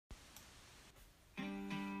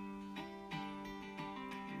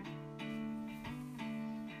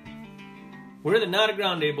We're the Nata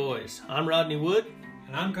Grande Boys. I'm Rodney Wood.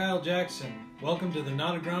 And I'm Kyle Jackson. Welcome to the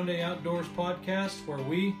Nata Grande Outdoors podcast, where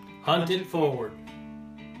we Hunt it forward.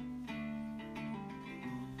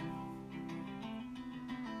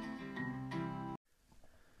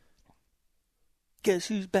 Guess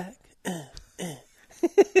who's back? How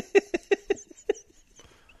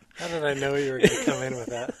did I know you were going to come in with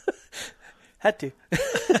that? Had to.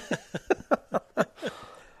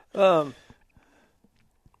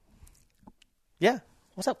 Yeah.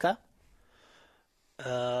 What's up, Kyle?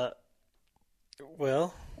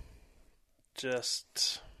 Well,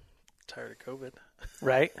 just tired of COVID.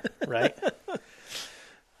 Right.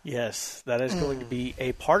 Yes, that is going to be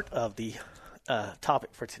a part of the topic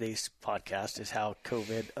for today's podcast is how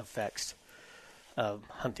COVID affects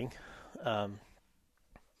hunting.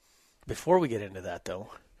 Before we get into that, though,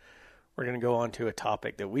 we're going to go on to a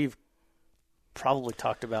topic that we've probably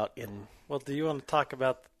talked about in... Well, do you want to talk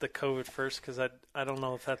about the COVID first? Because I don't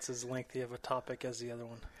know if that's as lengthy of a topic as the other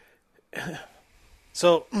one.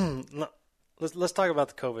 So let's talk about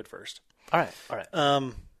the COVID first. All right.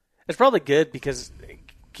 It's probably good because it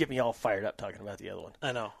get me all fired up talking about the other one.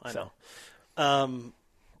 I know.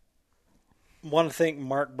 Want to thank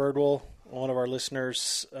Mark Birdwell, one of our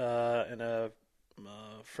listeners, and a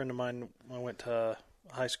friend of mine I went to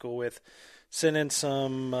high school with, sent in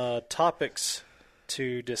some topics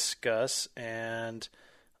to discuss, and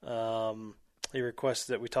he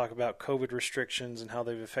requested that we talk about COVID restrictions and how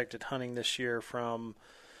they've affected hunting this year, from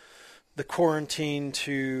the quarantine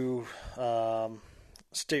to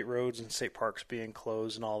state roads and state parks being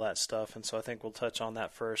closed and all that stuff. And so I think we'll touch on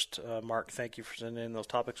that first. Mark, thank you for sending in those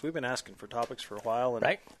topics. We've been asking for topics for a while, and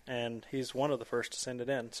right. And he's one of the first to send it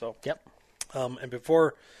in. So yep. And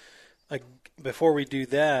before we do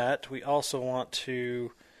that, we also want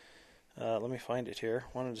to let me find it here.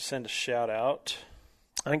 Wanted to send a shout out.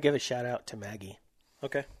 I'm going to give a shout out to Maggie.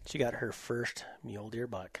 Okay. She got her first mule deer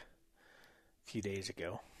buck a few days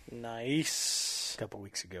ago. Nice. A couple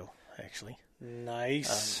weeks ago, actually.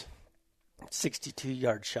 Nice.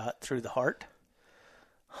 62-yard shot through the heart.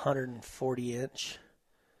 140-inch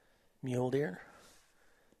mule deer.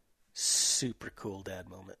 Super cool dad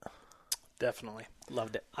moment. Definitely.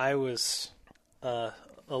 Loved it. I was a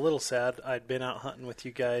little sad. I'd been out hunting with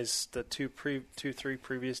you guys the three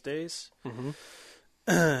previous days. Mm-hmm.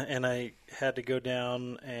 And I had to go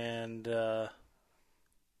down and,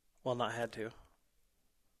 not had to.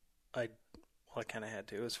 I kind of had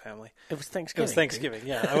to. It was family. It was Thanksgiving.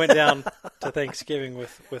 Yeah. I went down to Thanksgiving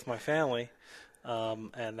with my family,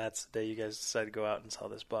 and that's the day you guys decided to go out and saw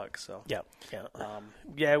this buck. So yeah.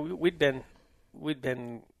 We'd been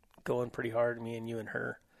going pretty hard, me and you and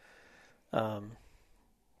her,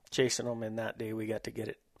 chasing them. And that day we got to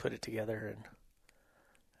put it together,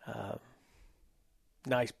 and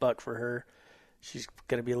nice buck for her. She's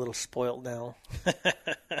gonna be a little spoiled now.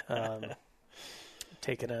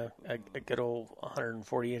 Taking a good old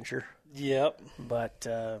 140-incher. Yep. But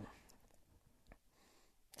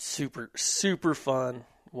super fun.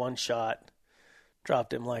 One shot.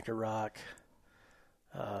 Dropped him like a rock.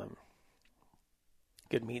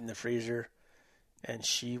 Good meat in the freezer. And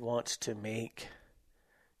she wants to make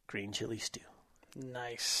green chili stew.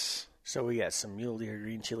 Nice. So we got some mule deer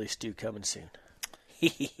green chili stew coming soon.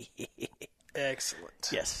 Excellent.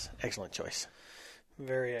 Yes, excellent choice.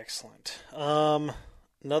 Very excellent.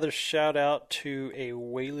 Another shout out to a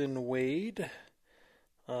Waylon Wade.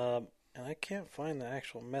 And I can't find the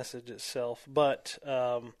actual message itself, but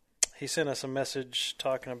he sent us a message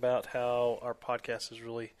talking about how our podcast has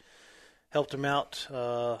really helped him out,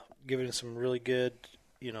 giving him some really good,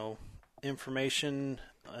 information,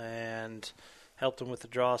 and helped him with the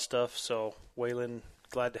draw stuff. So, Waylon,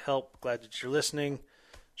 glad to help. Glad that you're listening.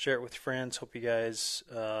 Share it with your friends. Hope you guys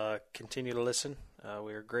continue to listen.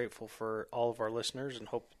 We are grateful for all of our listeners and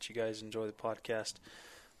hope that you guys enjoy the podcast.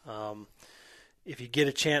 If you get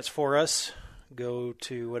a chance for us, go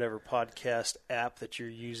to whatever podcast app that you're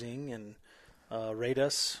using and rate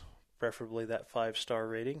us, preferably that 5-star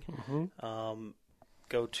rating. Mm-hmm.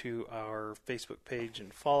 Go to our Facebook page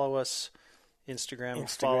and follow us. Instagram.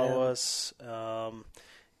 Follow us.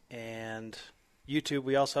 And YouTube,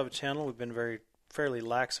 we also have a channel. We've been fairly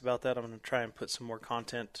lax about that. I'm going to try and put some more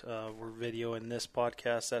content. We're videoing this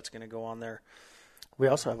podcast. That's going to go on there. We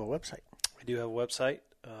also have a website. We do have a website.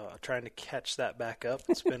 Trying to catch that back up.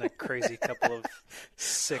 It's been a crazy couple of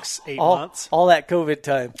 6-8 months. All that COVID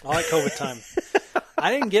time.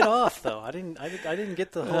 I didn't get off though. I didn't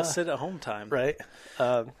get the whole sit at home time. Right.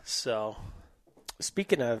 So,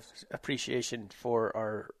 speaking of appreciation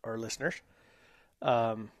for our listeners,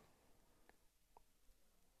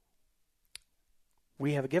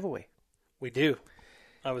 we have a giveaway. We do.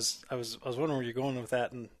 I was wondering where you're going with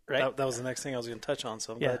that, and Right. that was the next thing I was going to touch on.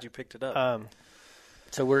 So I'm glad you picked it up.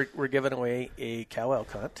 So we're giving away a cow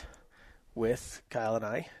elk hunt with Kyle and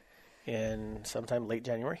I in sometime late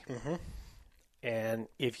January. Mm-hmm. And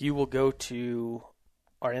if you will go to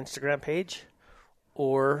our Instagram page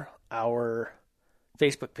or our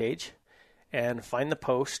Facebook page and find the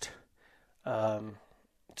post,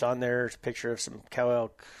 it's on there. It's a picture of some cow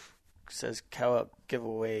elk. Says cow elk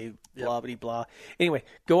giveaway, blah, blah, blah. Anyway,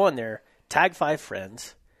 go on there, tag 5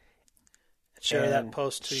 friends. Share and that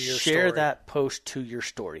post to your share story. that post to your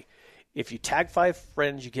story. If you tag 5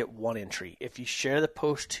 friends, you get 1 entry. If you share the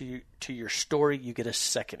post to your story, you get a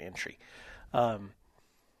second entry. Tell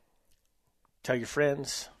your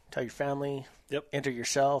friends, tell your family. Yep. Enter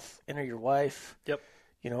yourself, enter your wife. Yep.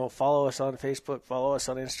 Follow us on Facebook, follow us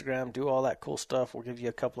on Instagram, do all that cool stuff. We'll give you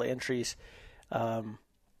a couple of entries.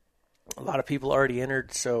 A lot of people already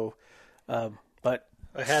entered, so but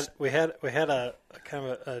we had a kind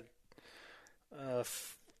of a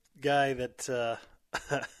guy that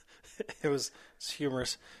it was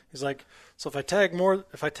humorous. He's like, so if I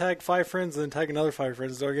tag 5 friends and then tag another 5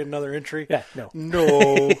 friends, do I get another entry? Yeah,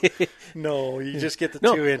 no, you just get the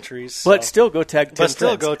No. 2 entries. but so. still go tag 10 But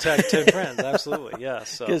still friends. go tag 10 friends. Absolutely, yeah.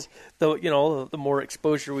 So Because the more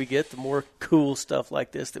exposure we get, the more cool stuff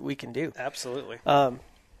like this that we can do. absolutely.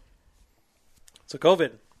 So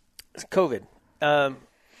COVID. COVID.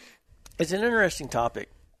 It's an interesting topic.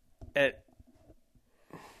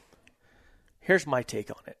 Here's my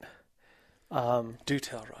take on it. Do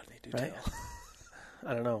tell, Rodney. Do Right? tell.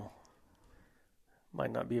 I don't know.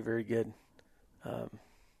 Might not be very good.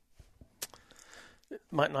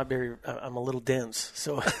 Might not be. I'm a little dense,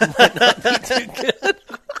 so it might not be too good.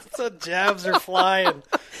 So jabs are flying.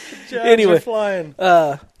 Anyway. Are flying.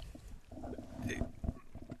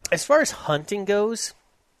 As far as hunting goes,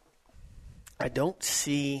 I don't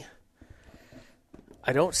see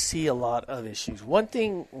a lot of issues. One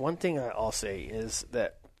thing I'll say is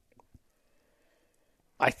that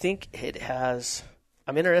I think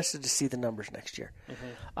I'm interested to see the numbers next year. Mm-hmm.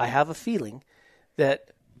 I have a feeling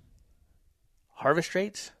that harvest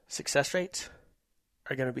rates, success rates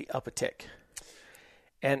are going to be up a tick.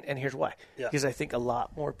 And here's why. Yeah. Because I think a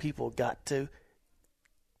lot more people through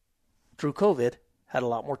COVID, had a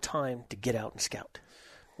lot more time to get out and scout.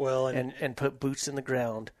 Well, And put boots in the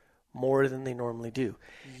ground more than they normally do.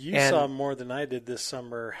 you saw more than I did this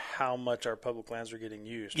summer how much our public lands were getting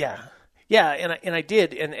used. Yeah. Yeah, and I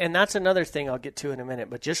did. And that's another thing I'll get to in a minute.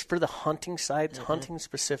 But just for the hunting side, hunting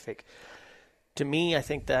specific, to me, I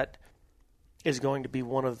think that is going to be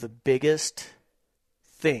one of the biggest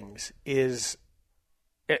things is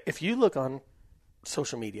if you look on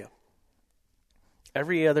social media,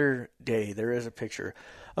 every other day there is a picture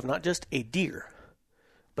of not just a deer,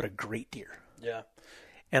 but a great deer. Yeah.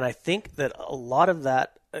 And I think that a lot of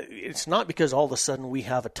that, it's not because all of a sudden we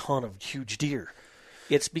have a ton of huge deer.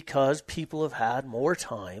 It's because people have had more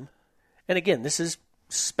time. And again, this is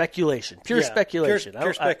speculation, pure speculation.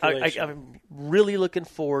 Pure speculation. I'm really looking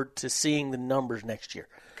forward to seeing the numbers next year.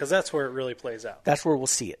 Because that's where it really plays out. That's where we'll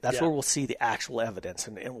see it. That's Yeah. where we'll see the actual evidence.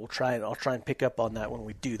 And I'll try and pick up on that when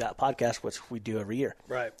we do that podcast, which we do every year.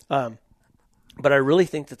 Right. But I really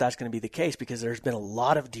think that that's going to be the case because there's been a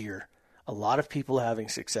lot of deer, a lot of people having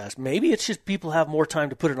success. Maybe it's just people have more time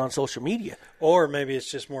to put it on social media Or maybe it's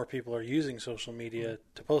just more people are using social media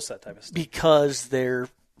to post that type of stuff. because they're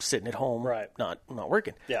sitting at home, Right. not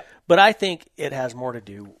working. Yeah. But I think it has more to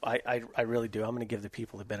do. I really do. I'm going to give the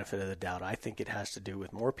people the benefit of the doubt. I think it has to do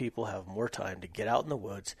with more people have more time to get out in the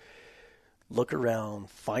woods, look around,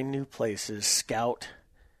 find new places, scout,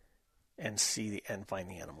 and find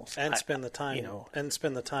the animals And spend the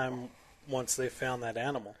time, once they've found that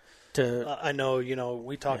animal. I know,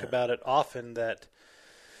 we talk about it often that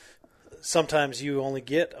sometimes you only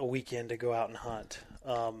get a weekend to go out and hunt.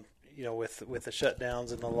 With the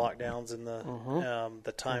shutdowns and the lockdowns and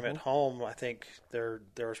the time at home, I think there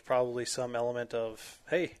was probably some element of,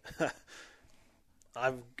 hey,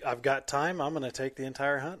 I've got time. I'm going to take the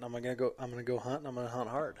entire hunt. And I'm going to go hunt. And I'm going to hunt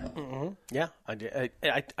hard. Mm-hmm. Yeah,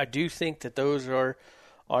 I do think that those are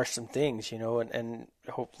some things, and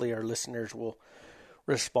hopefully our listeners will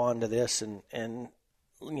respond to this and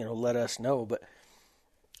let us know. But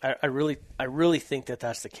I really think that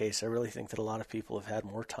that's the case. I really think that a lot of people have had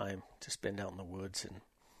more time to spend out in the woods and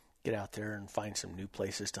get out there and find some new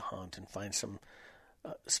places to hunt and find some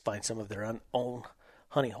of their own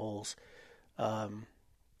honey holes.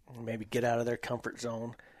 Maybe get out of their comfort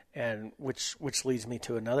zone, and which leads me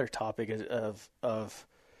to another topic of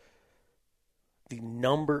the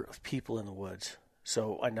number of people in the woods.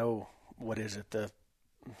 So I know, what is it, the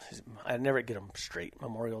I never get them straight.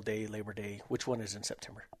 Memorial Day, Labor Day. Which one is in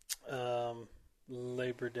September?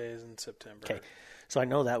 Labor Day is in September. Okay. So I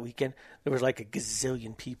know that weekend there was like a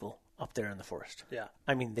gazillion people up there in the forest. Yeah.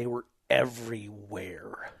 I mean, they were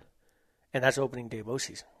everywhere. And that's opening day bow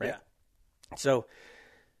season, right? Yeah. So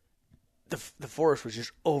the forest was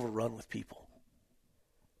just overrun with people.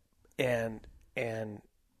 And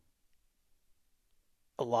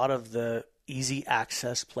a lot of the easy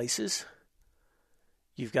access places,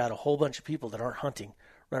 you've got a whole bunch of people that aren't hunting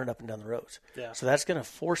running up and down the roads. Yeah. So that's going to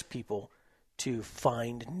force people to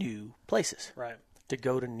find new places, Right. to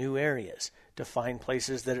go to new areas, to find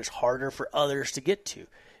places that it's harder for others to get to.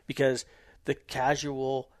 Because the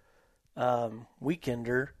casual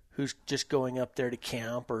weekender who's just going up there to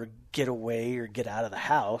camp or get away or get out of the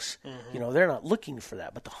house, they're not looking for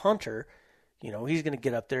that. But the hunter, he's going to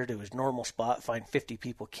get up there to his normal spot, find 50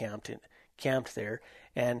 people camped there,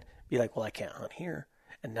 and be like, well, I can't hunt here.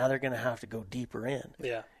 And now they're going to have to go deeper in.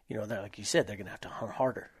 Yeah. Like you said, they're going to have to hunt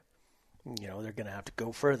harder. They're going to have to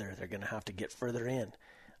go further. They're going to have to get further in.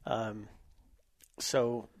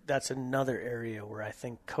 So that's another area where I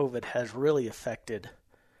think COVID has really affected.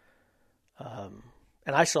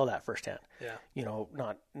 And I saw that firsthand. Yeah.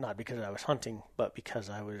 Not because I was hunting, but because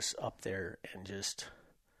I was up there and just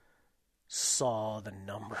saw the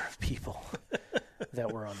number of people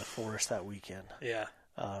that were on the forest that weekend. Yeah.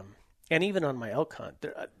 And even on my elk hunt,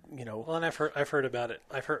 Well, and I've heard about it.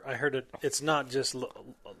 I heard it. It's not just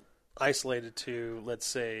isolated to, let's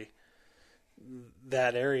say,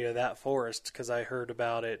 that area, that forest, because I heard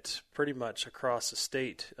about it pretty much across the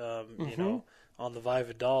state. On the Vai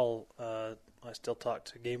Vidal, I still talk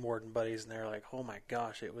to game warden buddies, and they're like, "Oh my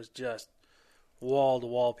gosh, it was just wall to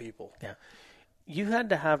wall people." Yeah, you had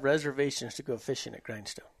to have reservations to go fishing at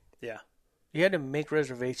Grindstone. Yeah, you had to make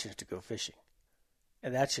reservations to go fishing,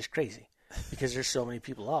 and that's just crazy because there's so many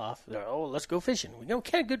people off. They're, let's go fishing. We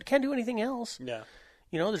can't do anything else. Yeah,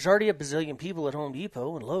 there's already a bazillion people at Home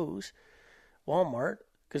Depot and Lowe's, Walmart,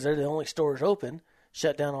 because they're the only stores open.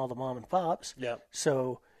 Shut down all the mom and pops. Yeah.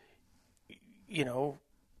 So,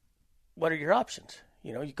 what are your options?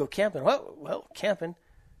 You go camping. Well, camping.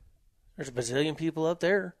 There's a bazillion people up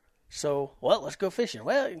there. So, let's go fishing.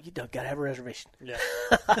 Well, you got to have a reservation. Yeah.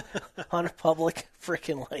 On a public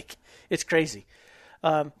freaking lake. It's crazy.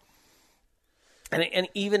 And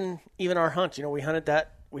even our hunt, we hunted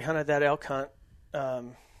that elk hunt,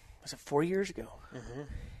 was it 4 years ago? Mm-hmm.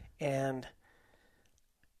 And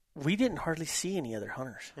we didn't hardly see any other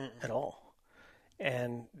hunters at all.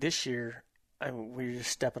 And this year, we were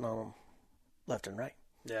just stepping on them left and right.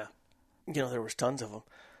 Yeah. There was tons of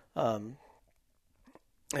them.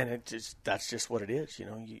 And that's just what it is.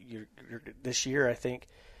 You're this year, I think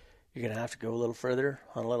you're going to have to go a little further,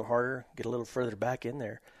 hunt a little harder, get a little further back in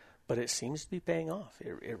there. But it seems to be paying off.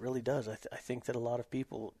 It really does. I think that a lot of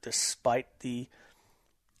people, despite the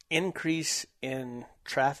increase in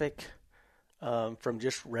traffic from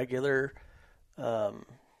just regular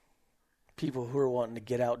people who are wanting to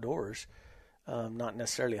get outdoors, not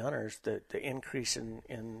necessarily hunters, the increase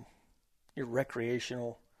in your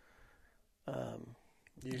recreational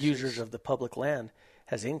users of the public land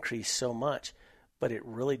has increased so much, but it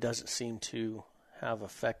really doesn't seem to have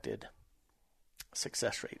affected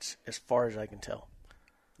success rates as far as I can tell.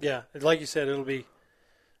 Yeah, like you said, it'll be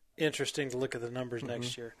interesting to look at the numbers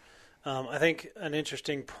next year. I think an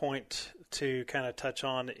interesting point to kind of touch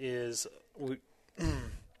on is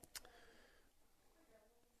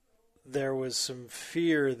there was some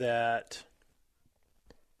fear that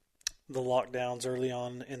the lockdowns early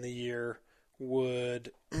on in the year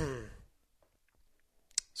would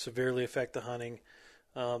severely affect the hunting.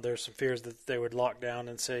 There's some fears that they would lock down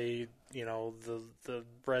and say, the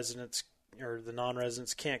residents or the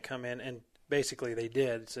non-residents can't come in, and basically they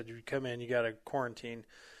did. Said you come in, you got to quarantine.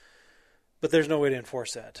 But there's no way to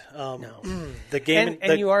enforce that. No. The game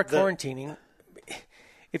and you are quarantining.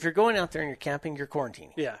 If you're going out there and you're camping, you're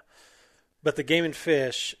quarantining. Yeah. But the Game and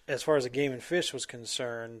Fish, as far as the Game and Fish was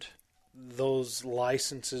concerned, those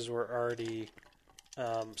licenses were already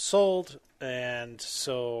sold, and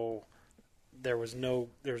so there was no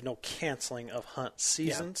canceling of hunt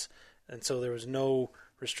seasons, and so there was no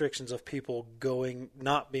restrictions of people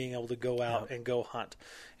not being able to go out and go hunt.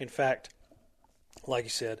 In fact, like you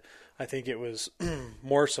said, I think it was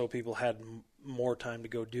more so people had more time to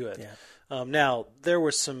go do it. Yeah. Now, there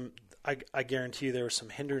was some, I guarantee you there were some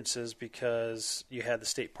hindrances because you had the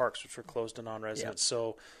state parks which were closed to non-residents. Yeah.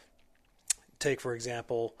 So take, for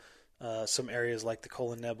example, some areas like the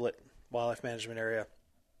Colin-Neblet Wildlife Management Area.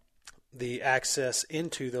 The access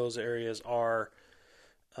into those areas are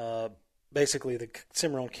basically the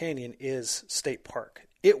Cimarron Canyon is state park.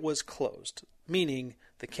 it was closed, meaning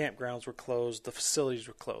the campgrounds were closed, the facilities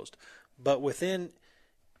were closed. But within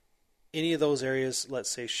any of those areas, let's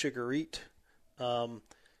say Sugar Eat,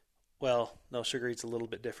 well, no, Sugar Eat's a little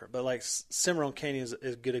bit different, but like Cimarron Canyon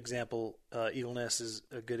is a good example. Eagle Nest is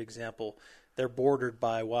a good example. They're bordered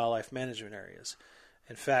by wildlife management areas.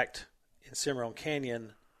 In fact, in Cimarron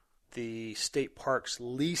Canyon, the state parks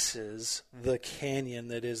leases the canyon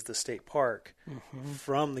that is the state park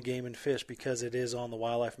from the Game and Fish because it is on the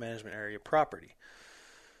wildlife management area property.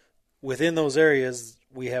 Within those areas,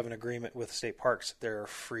 we have an agreement with the state parks. There are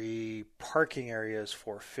free parking areas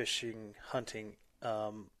for fishing, hunting,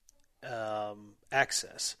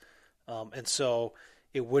 access. And so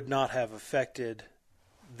it would not have affected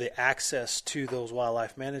the access to those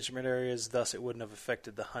wildlife management areas, thus it wouldn't have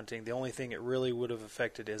affected the hunting. The only thing it really would have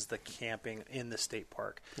affected is the camping in the state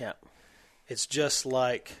park. Yeah. It's just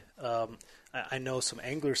like, I know some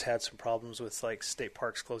anglers had some problems with like state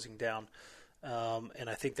parks closing down. And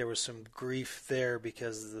I think there was some grief there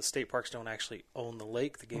because the state parks don't actually own the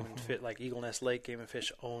lake. The Game and Fish, like Eagle Nest Lake, Game and Fish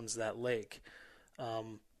owns that lake.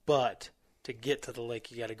 But to get to the lake,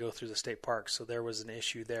 you got to go through the state park. So there was an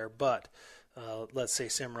issue there. But let's say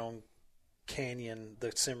Cimarron Canyon,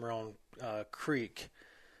 the Cimarron Creek,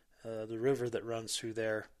 the river that runs through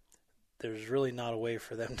there, there's really not a way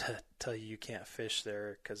for them to tell you can't fish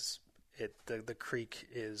there because the creek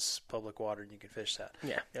is public water and you can fish that.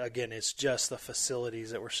 Yeah. Again, it's just the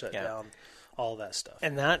facilities that were shut down, all that stuff.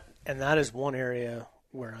 And that is one area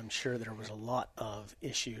where I'm sure there was a lot of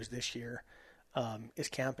issues this year, is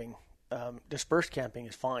camping. Dispersed camping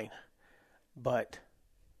is fine, but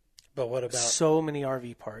what about so many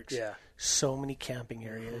RV parks? Yeah. So many camping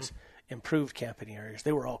areas, improved camping areas.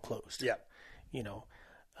 They were all closed. Yeah. You know,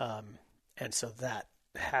 and so that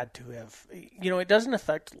had to have. You know, it doesn't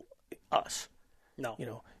affect us. No. You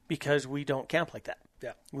know, because we don't camp like that.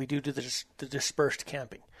 Yeah. We do the dispersed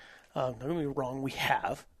camping. Don't get me wrong, we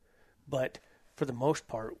have, but for the most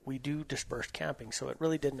part, we do dispersed camping, so it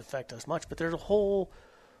really didn't affect us much. But there's a whole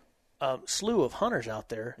slew of hunters out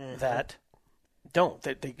there that don't.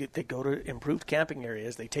 They go to improved camping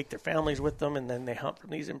areas. They take their families with them, and then they hunt from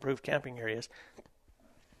these improved camping areas.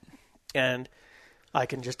 And I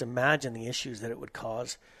can just imagine the issues that it would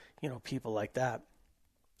cause, you know, people like that.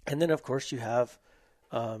 And then, of course, you have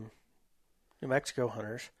New Mexico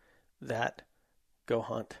hunters that go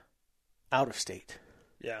hunt out of state.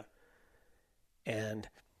 Yeah. And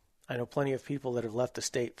I know plenty of people that have left the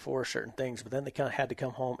state for certain things, but then they kind of had to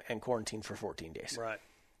come home and quarantine for 14 days. Right.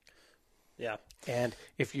 Yeah. And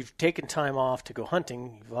if you've taken time off to go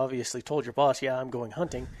hunting, you've obviously told your boss, yeah, I'm going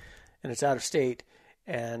hunting, and it's out of state,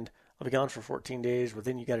 and I'll be gone for 14 days. Well,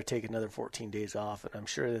 then you got to take another 14 days off, and I'm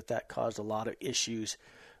sure that caused a lot of issues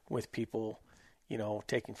with people, you know,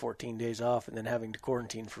 taking 14 days off and then having to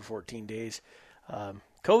quarantine for 14 days.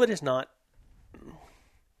 COVID is not,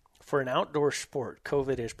 for an outdoor sport,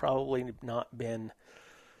 COVID has probably not been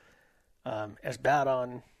as bad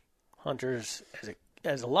on hunters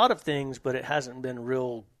as a lot of things, but it hasn't been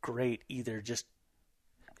real great either.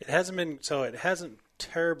 It hasn't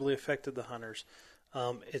terribly affected the hunters.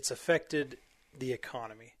 It's affected the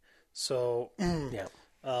economy. So,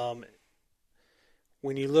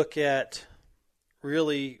 when you look at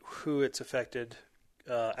really who it's affected,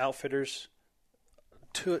 outfitters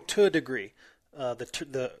to a degree.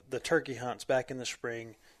 The turkey hunts back in the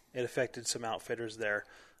spring, it affected some outfitters there.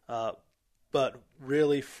 But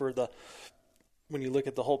really when you look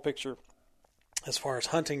at the whole picture, as far as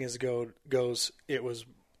hunting goes, it was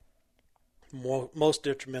most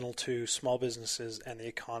detrimental to small businesses and the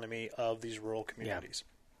economy of these rural communities.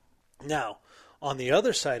 Yeah. Now, on the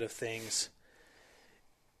other side of things,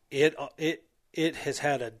 it has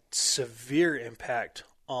had a severe impact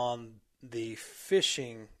on the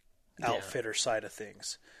fishing outfitter side of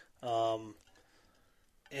things.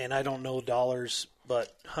 And I don't know dollars,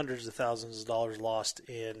 but hundreds of thousands of dollars lost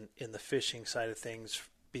in the fishing side of things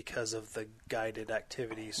because of the guided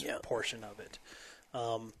activities portion of it.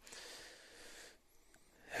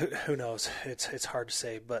 Who knows? It's hard to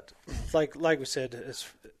say, but like we said,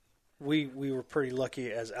 we were pretty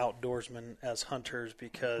lucky as outdoorsmen, as hunters,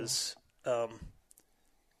 because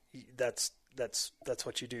that's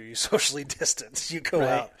what you do. You socially distance. You go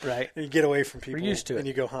out, right, and you get away from people. We're used to it, and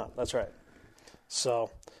you go hunt. That's right. So,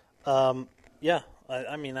 I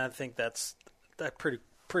mean, I think that pretty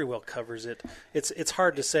well covers it. It's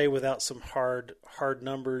hard to say without some hard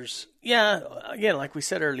numbers. Yeah, again, like we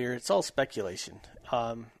said earlier, it's all speculation.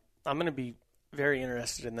 I'm going to be very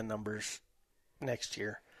interested in the numbers next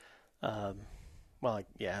year.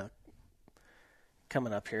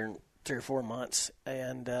 Coming up here in 3 or 4 months,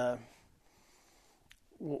 and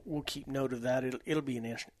we'll keep note of that. It'll be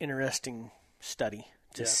an interesting study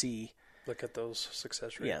to see. Look at those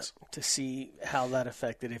success rates. Yeah, to see how that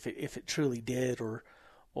affected, if it truly did, or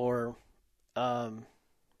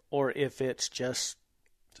if it's just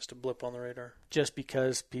a blip on the radar. Just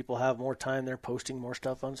because people have more time, they're posting more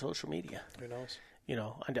stuff on social media. Who knows?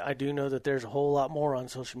 I do know that there's a whole lot more on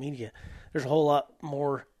social media. There's a whole lot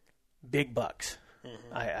more big bucks.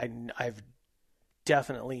 Mm-hmm. I've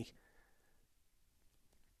definitely.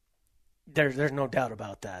 There's no doubt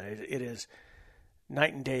about that. It is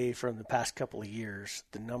night and day from the past couple of years,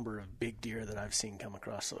 the number of big deer that I've seen come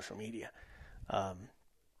across social media. And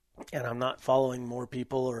I'm not following more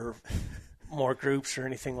people or more groups or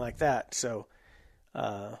anything like that. So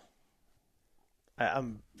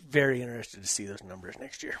I'm very interested to see those numbers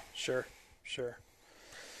next year. Sure.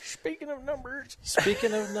 Speaking of numbers.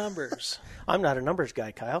 I'm not a numbers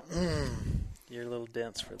guy, Kyle. You're a little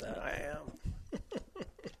dense for that. I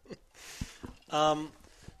am.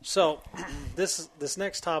 So this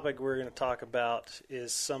next topic we're going to talk about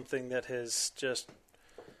is something that has just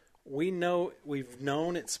we've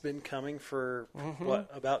known it's been coming for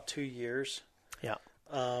about 2 years. Yeah.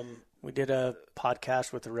 We did a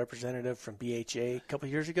podcast with a representative from BHA a couple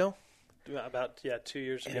of years ago. About 2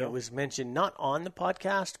 years ago. And it was mentioned not on the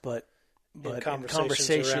podcast, but in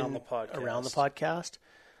conversation around the podcast.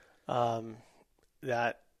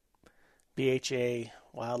 That BHA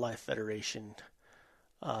Wildlife Federation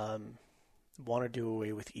want to do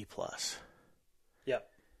away with E+. Yep.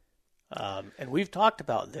 And we've talked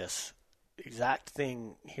about this exact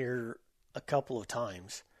thing here a couple of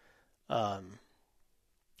times on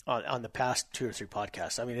the past 2 or 3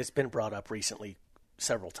 podcasts. I mean, it's been brought up recently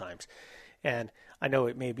several times. And I know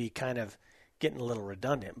it may be kind of getting a little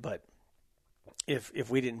redundant, but if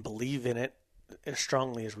we didn't believe in it as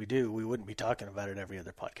strongly as we do, we wouldn't be talking about it every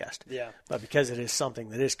other podcast. Yeah. But because it is something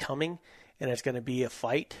that is coming and it's going to be a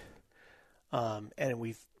fight, and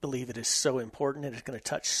we believe it is so important and it's going to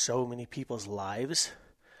touch so many people's lives,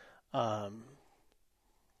 we're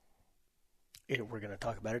going to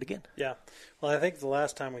talk about it again. Yeah. Well, I think the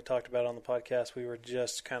last time we talked about it on the podcast, we were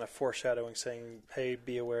just kind of foreshadowing, saying, hey,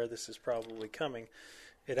 be aware this is probably coming.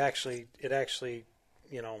 It actually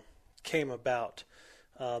came about.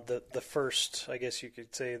 The first, I guess you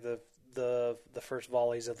could say, the first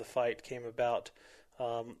volleys of the fight came about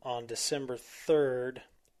on December 3rd.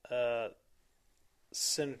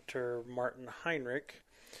 Senator Martin Heinrich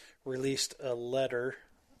released a letter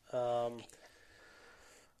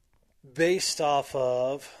based off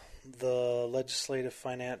of the Legislative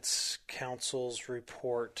Finance Council's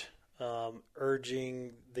report,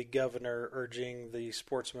 urging the governor, urging the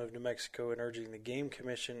Sportsmen of New Mexico, and urging the Game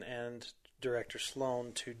Commission and Director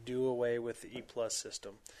Sloan to do away with the E+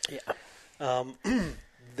 system. Yeah.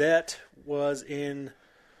 That was in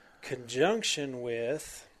conjunction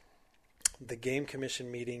with the Game Commission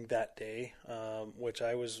meeting that day, which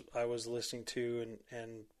I was listening to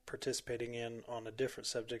and participating in on a different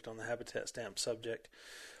subject, on the habitat stamp subject.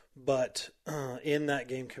 But in that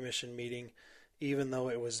Game Commission meeting, even though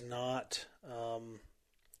it was not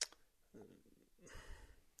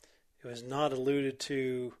alluded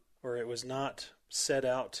to, or it was not set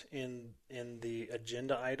out in the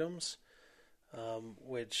agenda items,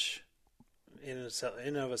 which in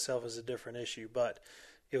and of itself is a different issue, but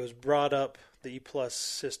it was brought up. The E+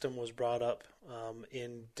 system was brought up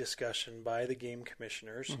in discussion by the game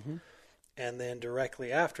commissioners, mm-hmm. And then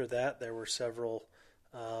directly after that, there were several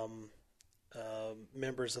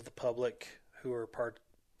members of the public who were part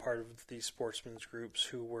of these sportsmen's groups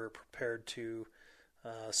who were prepared to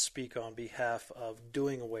speak on behalf of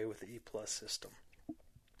doing away with the E+ system.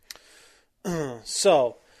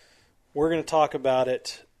 So we're going to talk about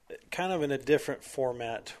it kind of in a different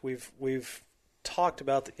format. We've talked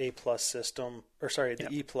about the A+ system, the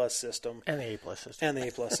E+ system, and the A+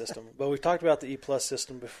 system, But we've talked about the E+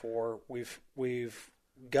 system before. We've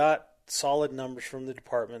got solid numbers from the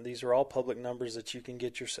department. These are all public numbers that you can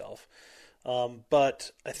get yourself.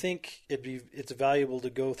 But I think it's valuable to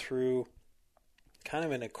go through kind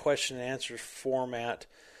of in a question and answer format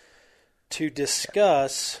to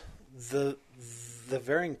discuss the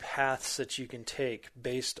varying paths that you can take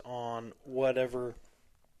based on whatever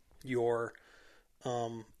your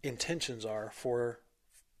intentions are for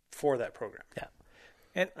that program. Yeah,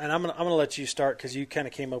 and I'm gonna let you start because you kind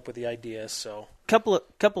of came up with the idea. So couple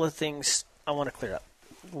of things I want to clear up.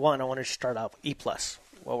 One, I want to start out with E+.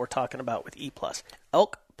 What we're talking about with E+,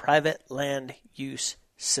 Elk Private Land Use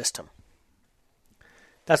System.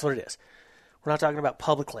 That's what it is. We're not talking about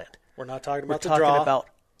public land. We're not talking about We're talking about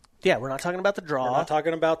Yeah, we're not talking about the draw. We're not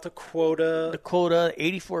talking about the quota. The quota,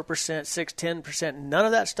 84%, 10%, none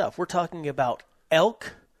of that stuff. We're talking about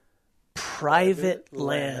elk private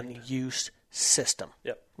land use system.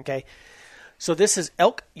 Yep. Okay? So this is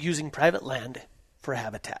elk using private land for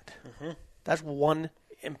habitat. Mm-hmm. That's one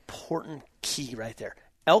important key right there.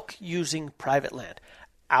 Elk using private land.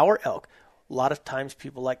 Our elk, a lot of times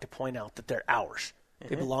people like to point out that they're ours.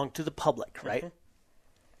 They belong to the public, right?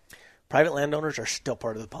 Private landowners are still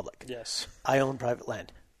part of the public. Yes. I own private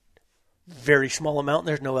land. Very small amount, and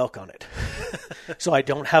there's no elk on it. So I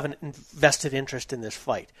don't have an invested interest in this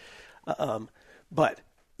fight. But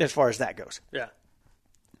as far as that goes. Yeah.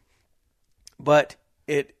 But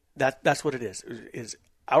that's what it is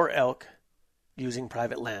our elk using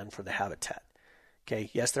private land for the habitat. Okay,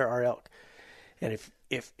 yes, there are elk. And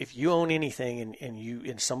if you own anything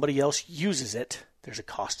and somebody else uses it, there's a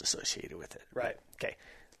cost associated with it. Right. Okay.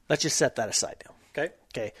 Let's just set that aside now. Okay.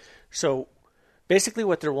 Okay. So basically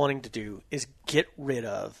what they're wanting to do is get rid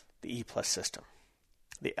of the E+ system,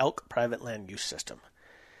 the elk private land use system.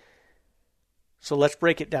 So let's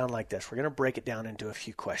break it down like this. We're going to break it down into a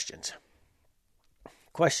few questions.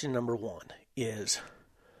 Question number 1 is,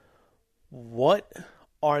 what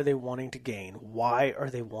are they wanting to gain? Why are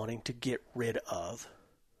they wanting to get rid of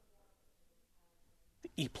the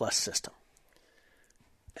E+ system?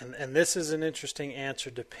 And this is an interesting answer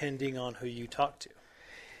depending on who you talk to.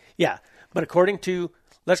 Yeah, but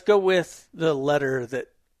let's go with the letter that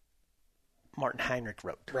Martin Heinrich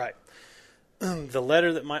wrote. Right. The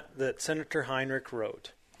letter that Senator Heinrich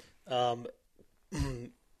wrote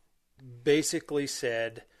basically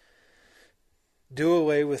said, do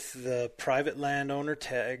away with the private landowner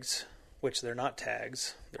tags, which they're not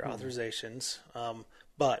tags, they're authorizations,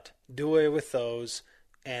 but do away with those,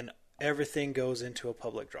 and everything goes into a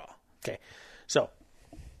public draw. Okay, so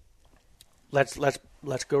let's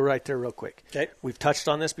go right there real quick. Okay, we've touched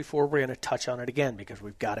on this before. We're going to touch on it again because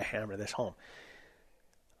we've got to hammer this home.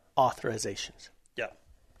 Authorizations. Yeah.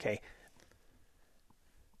 Okay.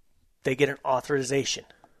 They get an authorization,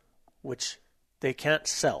 which they can't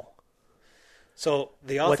sell. So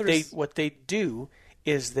the what they do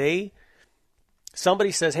is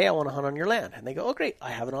somebody says, hey, I want to hunt on your land. And they go, oh, great,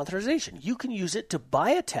 I have an authorization. You can use it to buy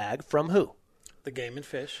a tag from who? The Game and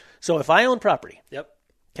Fish. So if I own property, yep,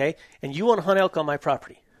 okay, and you want to hunt elk on my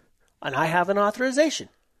property, and I have an authorization,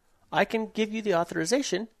 I can give you the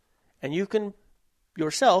authorization, and you can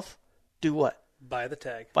yourself do what? Buy the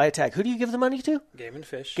tag. Buy a tag. Who do you give the money to? Game and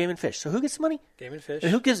Fish. Game and Fish. So who gets the money? Game and Fish.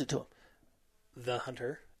 And who gives it to them? The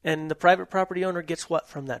hunter. And the private property owner gets what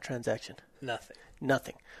from that transaction?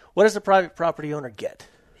 Nothing. What does the private property owner get?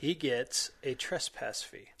 He gets a trespass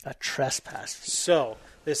fee. A trespass fee. So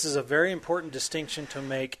this is a very important distinction to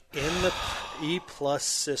make in the E+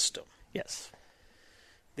 system. Yes.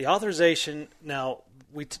 The authorization. Now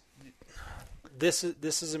this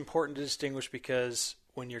is important to distinguish because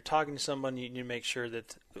when you're talking to someone, you need to make sure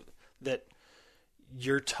that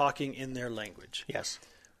you're talking in their language. Yes.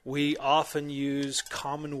 We often use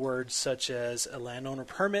common words such as a landowner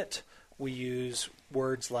permit. We use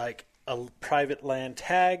words like a private land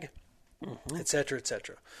tag, et cetera, et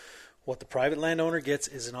cetera. What the private landowner gets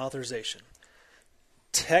is an authorization.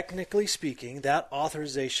 Technically speaking, that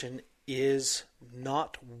authorization is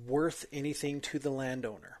not worth anything to the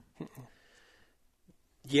landowner.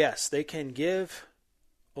 Yes, they can give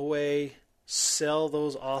away, sell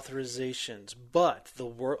those authorizations, but the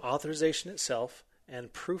authorization itself,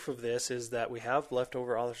 and proof of this is that we have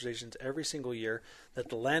leftover authorizations every single year that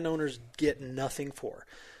the landowners get nothing for.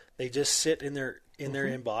 They just sit in their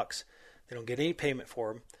inbox. They don't get any payment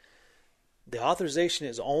for them. The authorization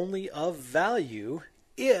is only of value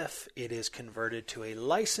if it is converted to a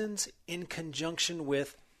license in conjunction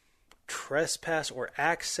with trespass or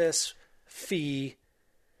access fee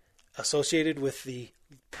associated with the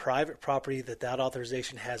private property that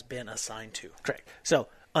authorization has been assigned to. Correct. So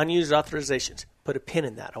unused authorizations. Put a pin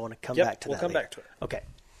in that. I want to come back to that. We'll come back to it. Okay.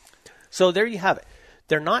 So there you have it.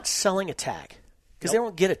 They're not selling a tag because they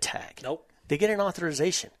don't get a tag. Nope. They get an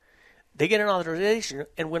authorization. They get an authorization,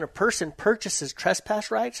 and when a person purchases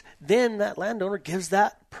trespass rights, then that landowner gives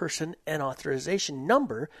that person an authorization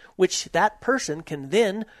number, which that person can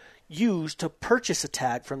then use to purchase a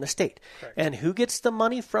tag from the state. Correct. And who gets the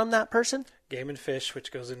money from that person? Game and Fish,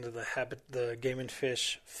 which goes into the Game and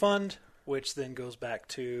Fish Fund, which then goes back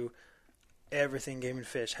to everything Game and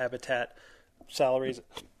Fish, habitat, salaries.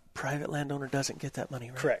 Private landowner doesn't get that money,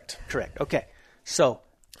 right? Correct. Okay. So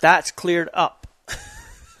that's cleared up.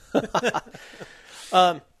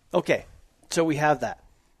 Okay. So we have that.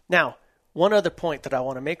 Now, one other point that I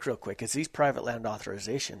want to make real quick is these private land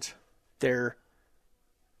authorizations, they're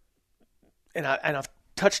and I've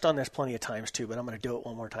touched on this plenty of times too, but I'm going to do it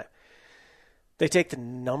one more time. They take the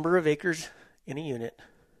number of acres in a unit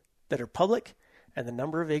that are public and the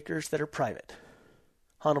number of acres that are private,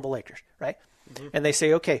 huntable acres, right? Mm-hmm. And they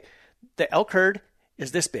say, okay, the elk herd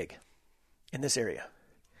is this big in this area.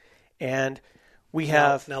 And we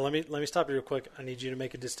have... Now let me stop you real quick. I need you to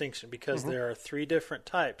make a distinction because there are 3 different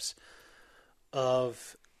types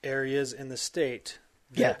of areas in the state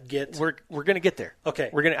that get... We're going to get there. Okay.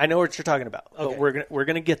 I know what you're talking about, okay. but we're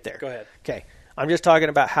going to get there. Go ahead. Okay. I'm just talking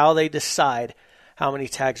about how they decide how many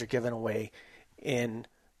tags are given away in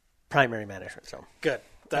primary management zone. Good.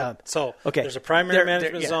 Okay. There's a primary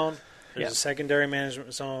management yeah. zone, there's Yeah. a secondary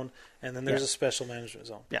management zone, and then there's Yeah. a special management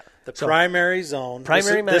zone. Yeah. The primary zone.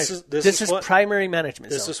 This is what, primary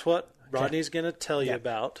management zone. This is what Rodney's going to tell you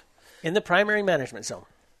about. In the primary management zone.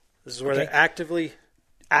 This is where they're actively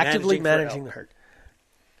managing the herd.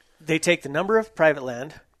 They take the number of private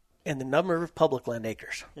land and the number of public land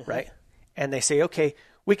acres, right? And they say, okay,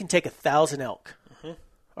 we can take 1,000 elk.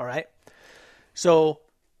 All right. So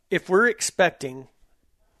if we're expecting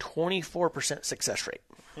 24% success rate,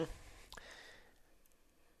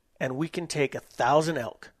 and we can take 1,000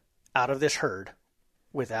 elk out of this herd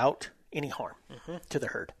without any harm to the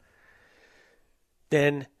herd,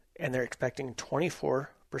 and they're expecting 24%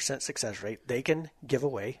 success rate, they can give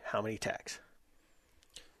away how many tags?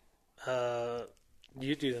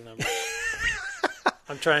 You do the numbers.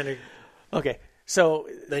 I'm trying to. Okay, so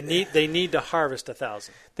they need to harvest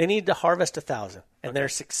 1,000. They need to harvest 1,000, and they're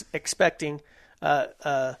expecting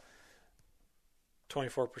 24%.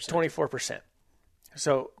 24%.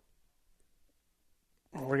 So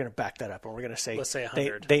we're going to back that up, and we're going to say, let's say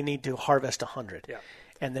 100. They need to harvest 100. Yeah.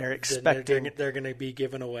 And they're expecting they're going to be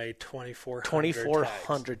giving away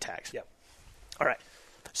 2,400 tags. Yep. All right.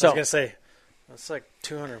 So I was going to say that's like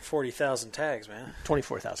 240,000 tags, man.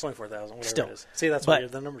 24,000. 24,000, whatever Still. it is. See, that's why you're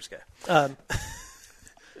the numbers guy.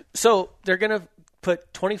 So they're going to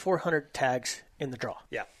put 2,400 tags in the draw.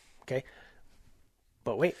 Yeah. Okay.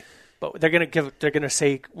 But wait. But they're going to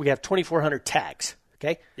say we have 2,400 tags.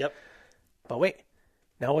 Okay. Yep. But wait.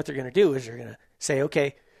 Now what they're going to do is they're going to say,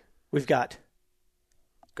 okay, we've got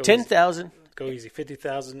 10,000. Go easy.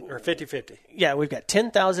 50,000 or 50-50. Yeah, we've got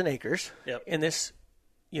 10,000 acres in this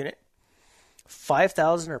unit.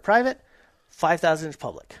 5,000 are private, 5,000 is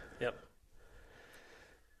public. Yep.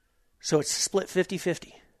 So it's split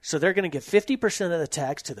 50-50. So they're going to give 50% of the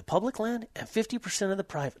tax to the public land and 50% of the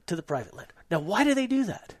private land. Now, why do they do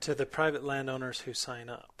that? To the private landowners who sign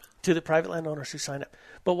up. To the private landowners who sign up.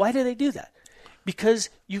 But why do they do that? Because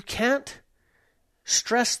you can't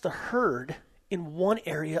stress the herd in one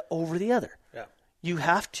area over the other. Yeah. You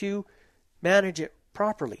have to manage it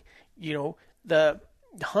properly. You know, the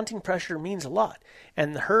hunting pressure means a lot,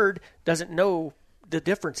 and the herd doesn't know the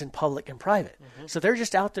difference in public and private. So they're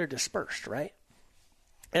just out there dispersed, right?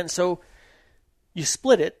 And so you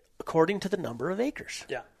split it according to the number of acres.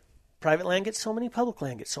 Yeah. Private land gets so many, public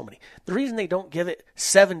land gets so many. The reason they don't give it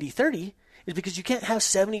 70-30 is because you can't have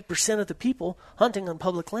 70% of the people hunting on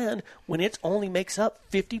public land when it only makes up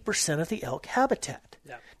 50% of the elk habitat.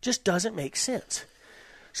 Yeah. Just doesn't make sense.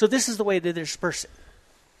 So this is the way they disperse it.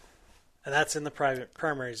 And that's in the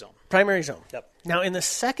primary zone. Primary zone. Yep. Now in the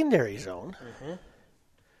secondary zone,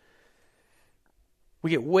 we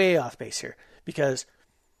get way off base here because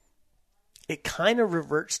it kind of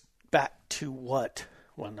reverts back to what,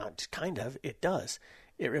 well, not kind of, it does.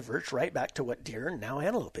 It reverts right back to what deer and now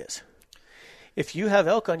antelope is. If you have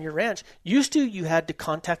elk on your ranch, used to you had to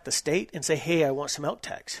contact the state and say, hey, I want some elk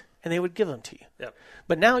tags, and they would give them to you. Yep.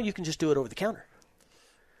 But now you can just do it over the counter.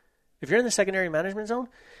 If you're in the secondary management zone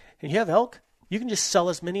and you have elk, you can just sell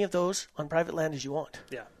as many of those on private land as you want.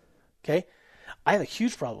 Yeah. Okay? I have a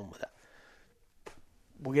huge problem with that.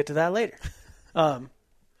 We'll get to that later.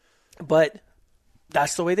 But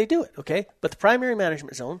that's the way they do it, okay? But the primary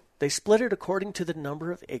management zone, they split it according to the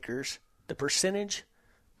number of acres, the percentage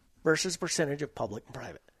versus percentage of public and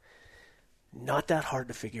private. Not that hard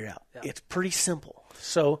to figure out. Yeah. It's pretty simple.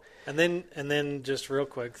 So, and then just real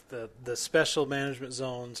quick, the special management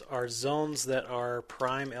zones are zones that are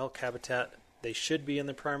prime elk habitat. They should be in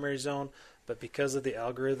the primary zone, but because of the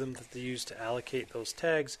algorithm that they use to allocate those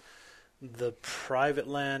tags, the private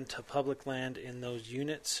land to public land in those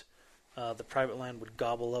units, the private land would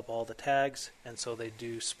gobble up all the tags, and so they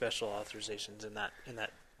do special authorizations in that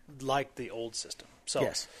like the old system. So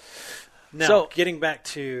yes. Now getting back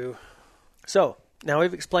to. So now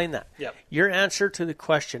we've explained that. Yep. Your answer to the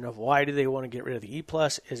question of why do they want to get rid of the E+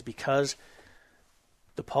 is because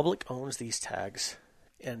the public owns these tags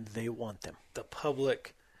and they want them. The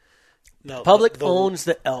public owns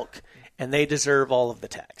the elk and they deserve all of the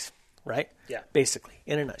tags. right? Yeah. Basically,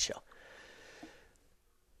 in a nutshell.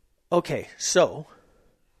 Okay, so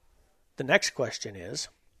the next question is,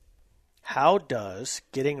 how does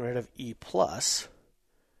getting rid of E+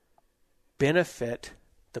 benefit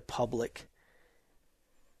the public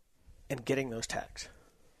in getting those tags?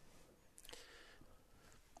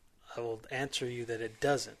 I will answer you that it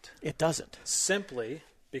doesn't. It doesn't. Simply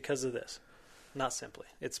because of this. Not simply.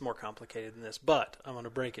 It's more complicated than this, but I'm going to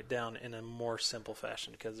break it down in a more simple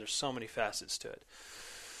fashion because there's so many facets to it.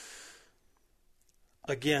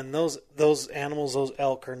 Again, those animals, those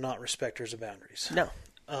elk, are not respecters of boundaries. No.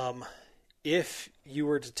 If you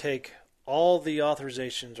were to take all the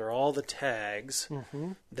authorizations or all the tags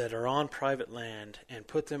that are on private land and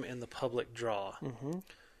put them in the public draw,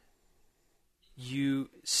 you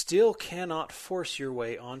still cannot force your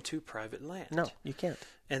way onto private land. No, you can't.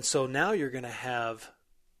 And so now you're going to have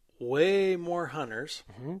way more hunters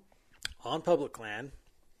on public land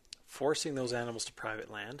forcing those animals to private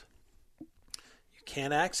land. You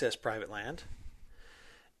can't access private land.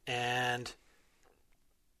 And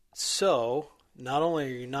so not only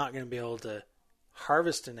are you not going to be able to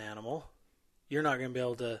harvest an animal, you're not going to be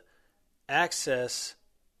able to access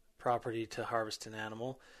property to harvest an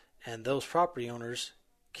animal, and those property owners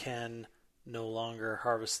can no longer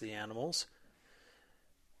harvest the animals.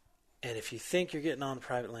 And if you think you're getting on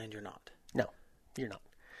private land, you're not. No, you're not.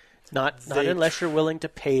 Not unless you're willing to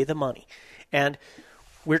pay the money. And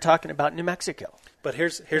we're talking about New Mexico. But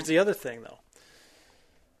here's the other thing, though.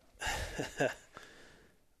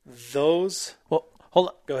 Those. Well, hold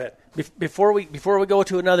on. Go ahead. Before we go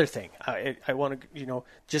to another thing, I want to,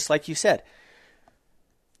 just like you said,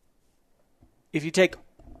 if you take,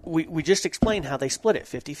 we just explained how they split it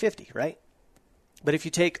 50-50, right? But if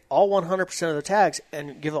you take all 100% of the tags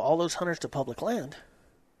and give all those hunters to public land,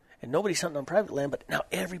 and nobody's hunting on private land, but now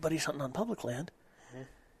everybody's hunting on public land,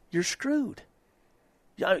 you're screwed.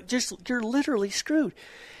 You're literally screwed.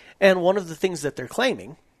 And one of the things that they're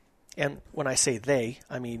claiming, and when I say they,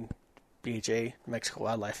 I mean BHA, New Mexico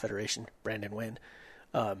Wildlife Federation, Brandon Wynn,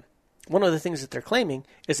 one of the things that they're claiming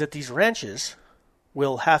is that these ranches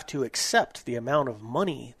will have to accept the amount of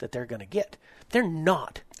money that they're going to get. They're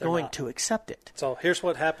not going to accept it. So here's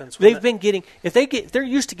what happens. They've been getting, they're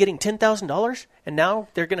used to getting $10,000, and now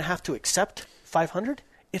they're going to have to accept $500.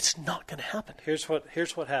 It's not going to happen. Here's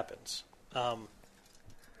what happens.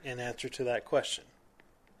 In answer to that question,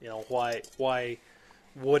 why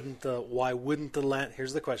wouldn't the land?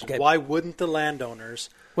 Here's the question: Why wouldn't the landowners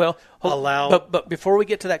allow? But before we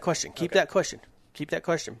get to that question, keep that question.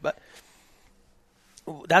 But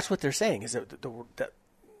that's what they're saying is that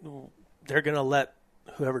they're going to let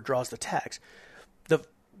whoever draws the tags.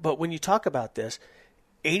 But when you talk about this,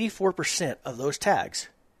 84% of those tags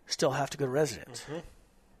still have to go to residents.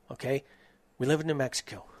 Okay? We live in New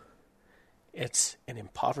Mexico. It's an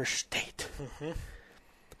impoverished state.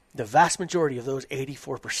 The vast majority of those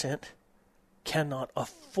 84% cannot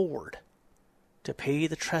afford to pay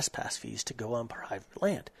the trespass fees to go on private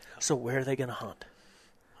land. So where are they going to hunt?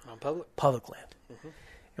 On public? Public land.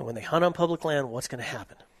 And when they hunt on public land, what's going to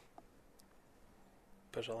happen?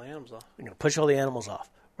 Push all the animals off. They're going to push all the animals off,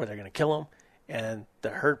 or they're going to kill them, and the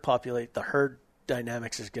herd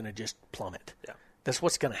dynamics is going to just plummet. Yeah. That's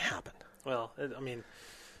what's going to happen. Well,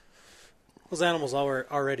 those animals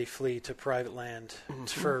already flee to private land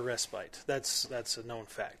for a respite. That's a known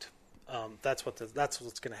fact. That's what's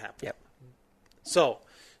going to happen. Yep. So,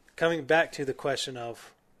 coming back to the question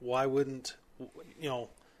of why wouldn't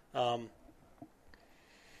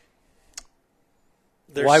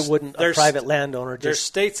why wouldn't a private landowner just... There's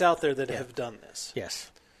states out there that have done this.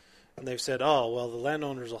 Yes. And they've said, oh, well, the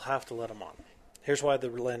landowners will have to let them on. Here's why the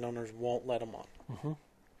landowners won't let them on.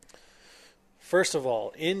 First of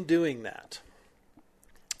all, in doing that,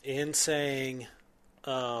 in saying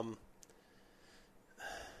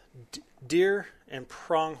deer and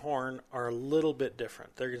pronghorn are a little bit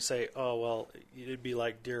different. They're going to say, oh, well, it'd be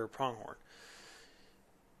like deer or pronghorn.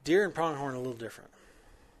 Deer and pronghorn are a little different.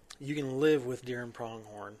 You can live with deer and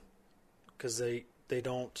pronghorn because they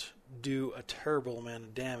don't do a terrible amount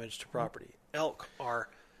of damage to property. Elk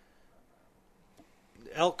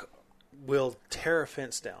will tear a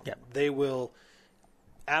fence down. Yep. They will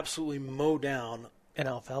absolutely mow down an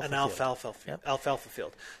alfalfa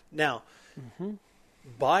field. Now,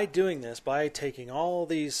 by doing this, by taking all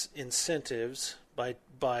these incentives, by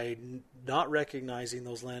not recognizing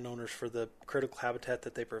those landowners for the critical habitat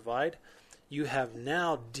that they provide, you have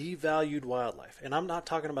now devalued wildlife. And I'm not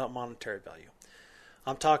talking about monetary value.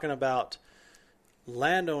 I'm talking about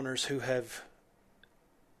landowners who have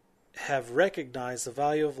recognized the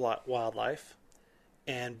value of wildlife,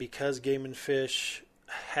 and because Game and Fish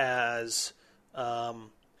has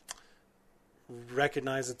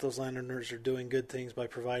recognized that those landowners are doing good things by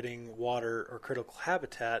providing water or critical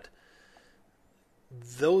habitat,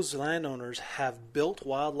 those landowners have built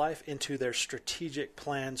wildlife into their strategic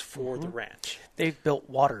plans for the ranch. They've built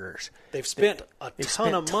waterers. They've spent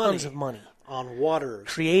tons of money on waterers,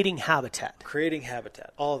 creating habitat,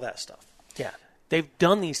 all of that stuff. Yeah. They've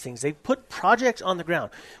done these things. They've put projects on the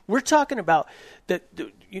ground. We're talking about that.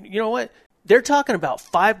 You know what? They're talking about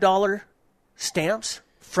 $5 stamps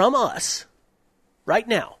from us right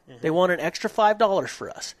now. They want an extra $5 for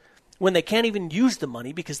us when they can't even use the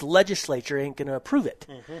money because the legislature ain't going to approve it.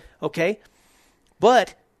 Okay?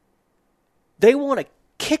 But they want to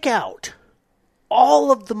kick out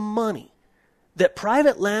all of the money that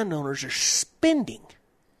private landowners are spending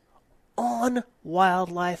on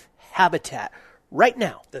wildlife habitat right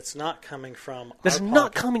now. That's not coming from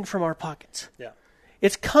our pockets. Yeah.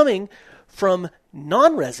 It's coming from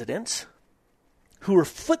non-residents who are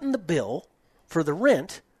footing the bill for the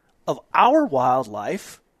rent of our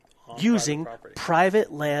wildlife using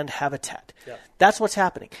private land habitat. Yeah. That's what's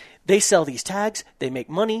happening. They sell these tags. They make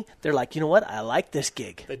money. They're like, you know what? I like this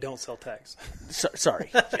gig. They don't sell tags. Sorry.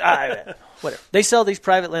 Whatever. They sell these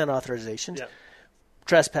private land authorizations,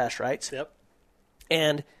 trespass rights. Yep.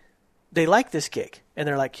 And they like this gig. And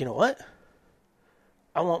they're like, you know what?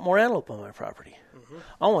 I want more antelope on my property.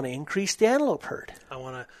 I want to increase the antelope herd. I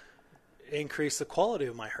want to increase the quality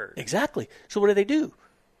of my herd. Exactly. So what do?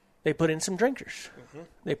 They put in some drinkers.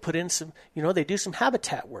 They put in some, they do some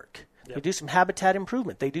habitat work. Yep. They do some habitat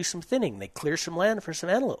improvement. They do some thinning. They clear some land for some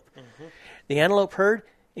antelope. The antelope herd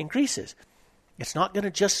increases. It's not going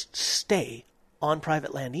to just stay on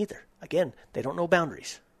private land either. Again, they don't know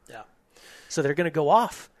boundaries. Yeah. So they're going to go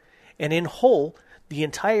off. And in whole, the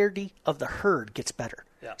entirety of the herd gets better.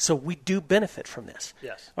 Yeah. So we do benefit from this.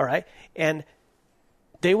 Yes. All right? And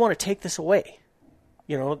they want to take this away.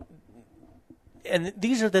 And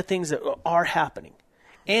these are the things that are happening.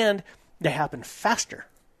 And they happen faster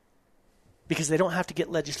because they don't have to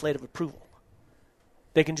get legislative approval.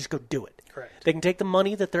 They can just go do it. Correct. They can take the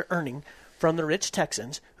money that they're earning from the rich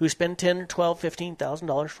Texans who spend $10,000, $12,000,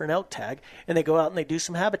 $15,000 for an elk tag, and they go out and they do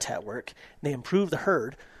some habitat work, and they improve the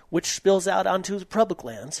herd, which spills out onto the public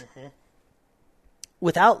lands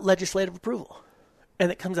without legislative approval.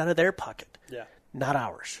 And it comes out of their pocket, not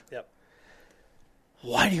ours. Yep.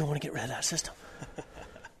 Why do you want to get rid of that system?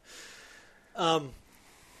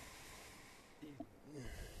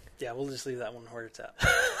 Yeah, we'll just leave that one where it's at.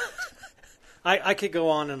 I could go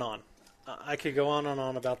on and on. I could go on and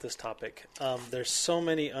on about this topic. There's so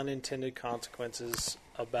many unintended consequences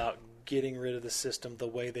about getting rid of the system the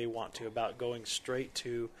way they want to, about going straight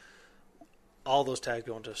to all those tags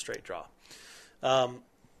going to a straight draw.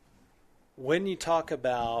 When you talk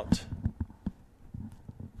about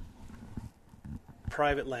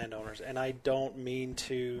private landowners, and I don't mean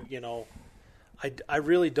to, I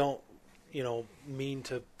really don't, mean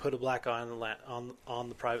to put a black eye on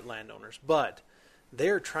the private landowners, but they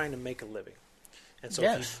are trying to make a living. And so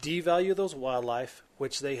if you devalue those wildlife,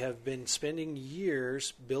 which they have been spending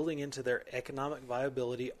years building into their economic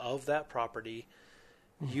viability of that property,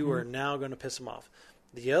 you are now going to piss them off.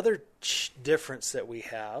 The other difference that we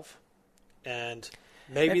have, and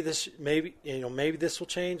maybe this will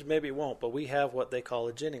change, maybe it won't, but we have what they call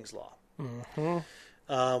a Jennings law.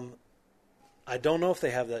 I don't know if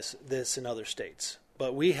they have this in other states,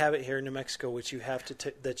 but we have it here in New Mexico, which you have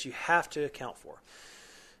to account for,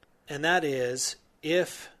 and that is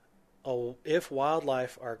if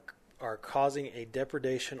wildlife are causing a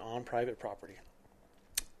depredation on private property,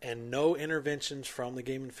 and no interventions from the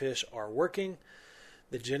Game and Fish are working,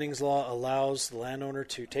 the Jennings law allows the landowner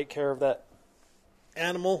to take care of that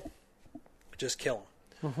animal, just kill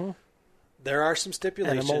them. There are some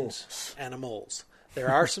stipulations. Animals. There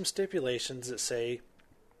are some stipulations that say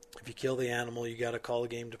if you kill the animal, you got to call the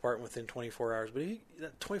game department within 24 hours.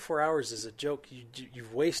 But 24 hours is a joke.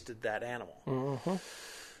 You've wasted that animal.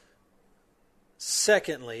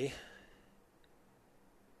 Secondly,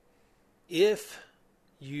 if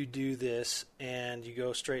you do this and you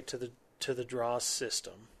go straight to the draw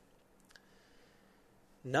system,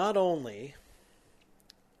 not only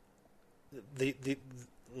the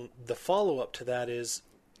follow-up to that is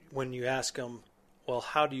when you ask them, well,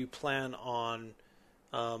 how do you plan on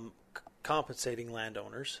compensating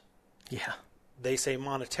landowners? Yeah. They say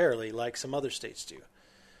monetarily, like some other states do.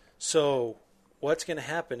 So what's going to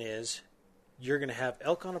happen is you're going to have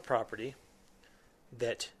elk on a property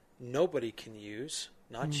that nobody can use,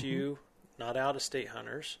 not you, not out-of-state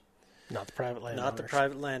hunters. Not the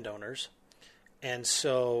private landowners. And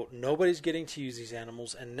so nobody's getting to use these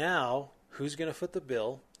animals, and now who's going to foot the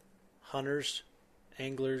bill? Hunters,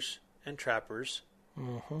 anglers, and trappers,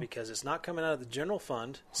 because it's not coming out of the general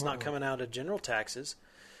fund. It's not coming out of general taxes.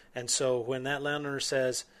 And so when that landowner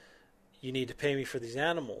says, you need to pay me for these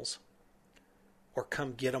animals or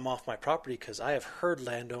come get them off my property, because I have heard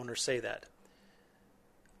landowners say that.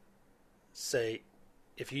 Say,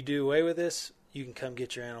 if you do away with this, you can come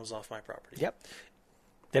get your animals off my property. Yep.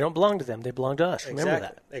 They don't belong to them. They belong to us. Remember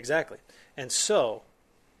that. Exactly. And so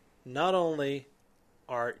not only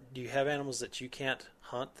do you have animals that you can't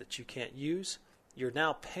hunt, that you can't use, you're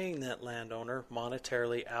now paying that landowner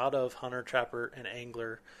monetarily out of hunter, trapper, and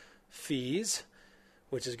angler fees,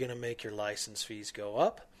 which is going to make your license fees go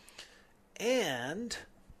up. And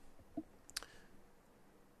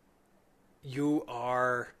you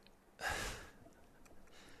are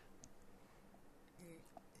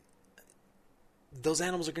those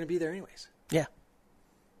animals are going to be there anyways. Yeah.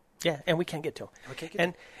 Yeah, and we can't get to them. We can't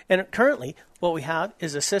get And currently, what we have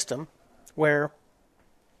is a system where,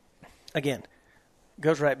 again,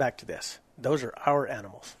 goes right back to this. Those are our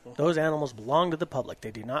animals. Those animals belong to the public.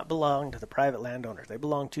 They do not belong to the private landowners. They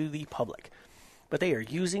belong to the public. But they are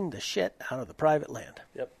using the shit out of the private land.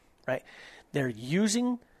 Yep. Right? They're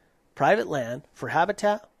using private land for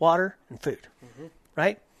habitat, water, and food.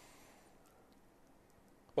 Right?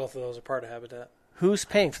 Both of those are part of habitat. Who's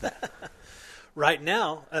paying for that? Right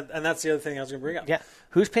now, and that's the other thing I was going to bring up. Yeah.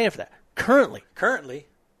 Who's paying for that? Currently,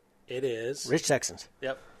 it is rich Texans.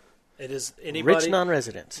 Yep. It is anybody. Rich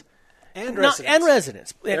non-residents. And No, residents. and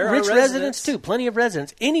residents. There are Rich residents. residents, too. Plenty of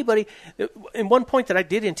residents. Anybody. And one point that I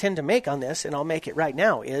did intend to make on this, and I'll make it right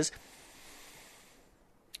now, is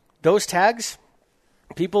those tags,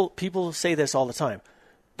 people say this all the time.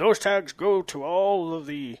 Those tags go to all of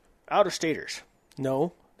the out-of-staters.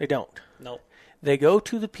 No, they don't. No. They go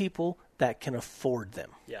to the people that can afford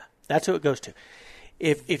them. Yeah. That's who it goes to.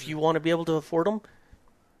 If you want to be able to afford them,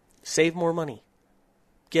 save more money.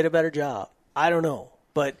 Get a better job. I don't know.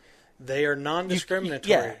 But they are non-discriminatory.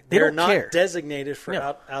 Yeah, they are don't not care. designated for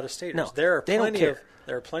No. out-of-staters. No, there are they don't plenty care. of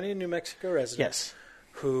there are plenty of New Mexico residents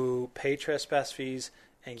who pay trespass fees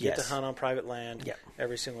and get Yes. to hunt on private land Yep.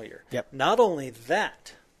 every single year. Yep. Not only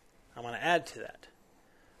that, I'm going to add to that,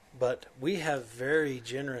 but we have very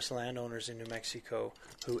generous landowners in New Mexico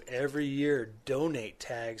who every year donate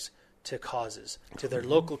tags to causes, to their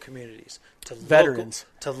local communities, to Veterans.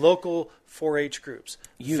 local 4-H groups,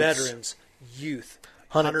 Youths. veterans, youth,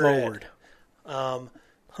 Hunter hunter ed, forward.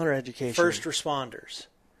 Hunter education. first responders,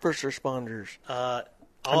 First responders. all,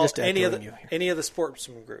 just any of echoing the you here. any of the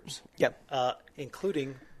sportsman groups, Yep.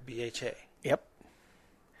 including BHA. Yep.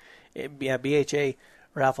 BHA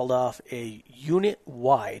raffled off a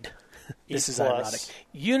unit-wide, this is E+. ironic,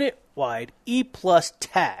 unit-wide E-plus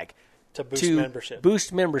tag To boost membership.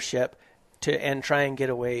 boost membership and try and get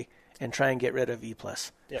away and try and get rid of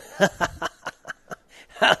E-plus. Yep.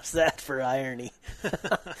 How's that for irony?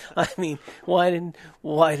 I mean, why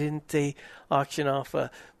didn't they auction off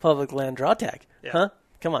a public land draw tag? Yeah. Huh?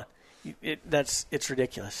 Come on, it's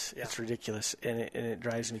ridiculous. Yeah. It's ridiculous, and it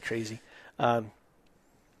drives me crazy. So,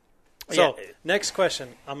 Yeah. next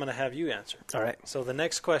question I'm going to have you answer. All right. So the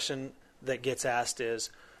next question that gets asked is,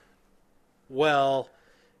 well,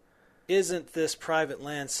 isn't this private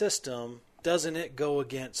land system, doesn't it go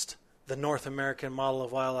against the North American model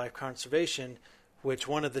of wildlife conservation, which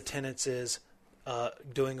one of the tenets is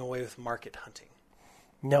doing away with market hunting?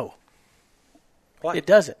 No, Why? it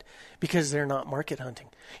doesn't, because they're not market hunting.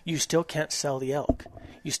 You still can't sell the elk.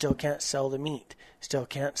 You still can't sell the meat. Still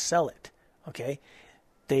can't sell it. Okay?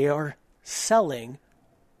 They are selling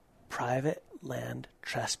private land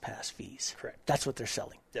trespass fees. Correct. That's what they're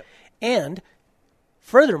selling. Yep. And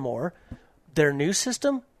furthermore, their new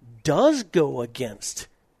system does go against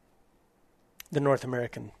the North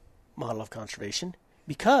American model of conservation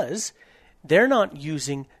because they're not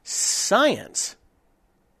using science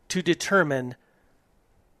to determine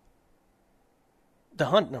the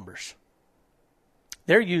hunt numbers.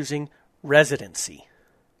 They're using residency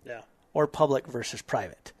Yeah. or public versus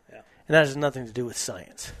private. Yeah. And that has nothing to do with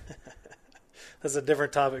science. That's a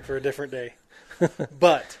different topic for a different day.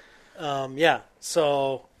 But, yeah.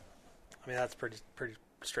 So, I mean, that's pretty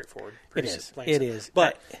straightforward. Pretty It is. plain It simple. is.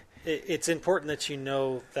 But it's important that you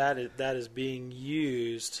know that is being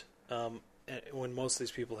used when most of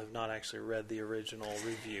these people have not actually read the original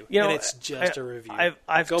review. You know, and it's just a review.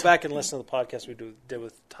 I've Go back and listen to the podcast we did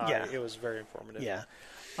with Ty. Yeah. It was very informative. Yeah.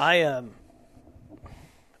 A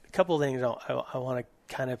couple of things I want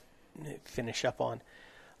to kind of finish up on.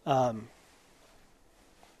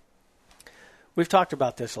 We've talked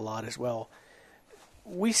about this a lot as well.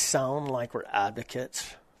 We sound like we're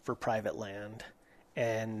advocates for private land,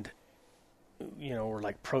 and we're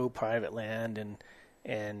like pro private land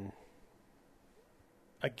and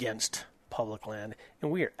against public land,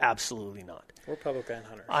 and we are absolutely not. We're public land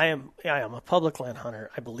hunters. I am a public land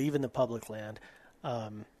hunter. I believe in the public land.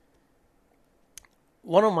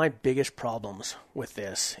 One of my biggest problems with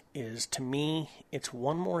this is, to me, it's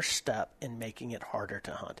one more step in making it harder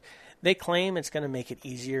to hunt. They claim it's going to make it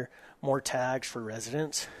easier, more tags for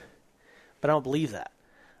residents, but I don't believe that.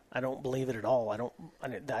 I don't believe it at all.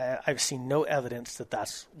 I've seen no evidence that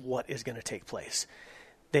that's what is going to take place.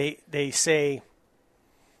 They say,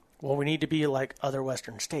 well, we need to be like other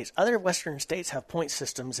Western states. Other Western states have point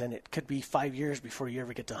systems, and it could be 5 years before you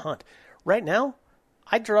ever get to hunt. Right now,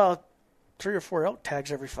 I draw 3 or 4 elk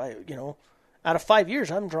tags every 5. Out of 5 years,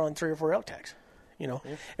 I'm drawing 3 or 4 elk tags.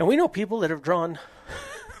 And we know people that have drawn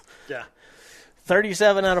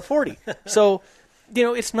 37 out of 40. So,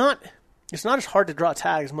 it's not as hard to draw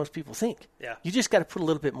tags as most people think. Yeah. You just got to put a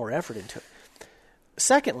little bit more effort into it.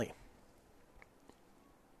 Secondly,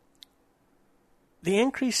 the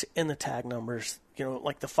increase in the tag numbers,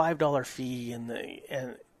 like the $5 fee and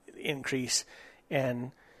the increase,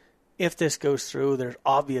 and if this goes through, there's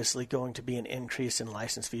obviously going to be an increase in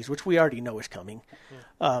license fees, which we already know is coming.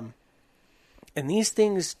 And these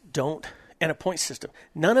things don't, and a point system,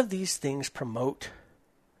 none of these things promote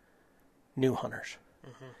new hunters.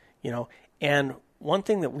 And one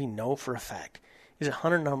thing that we know for a fact is that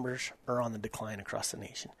hunter numbers are on the decline across the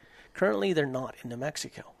nation. Currently, they're not in New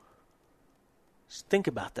Mexico. Think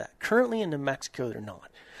about that. Currently in New Mexico, they're not.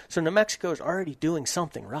 So New Mexico is already doing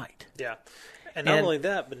something right. Yeah. And not only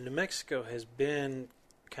that, but New Mexico has been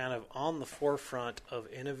kind of on the forefront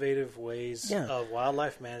of innovative ways of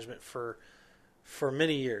wildlife management for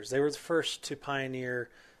many years. They were the first to pioneer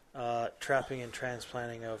trapping and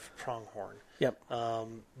transplanting of pronghorn. Yep.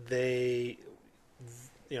 The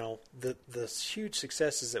huge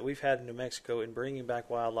successes that we've had in New Mexico in bringing back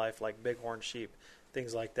wildlife like bighorn sheep,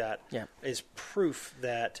 things like that, is proof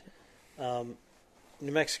that New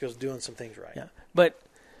Mexico's doing some things right. Yeah, but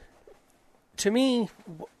to me,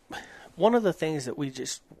 one of the things that we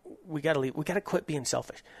got to quit being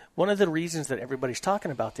selfish. One of the reasons that everybody's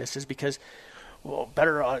talking about this is because,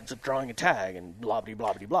 better odds of drawing a tag and blah blah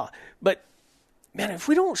blah blah blah. But man, if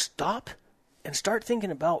we don't stop and start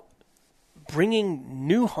thinking about bringing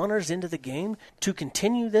new hunters into the game to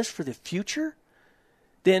continue this for the future,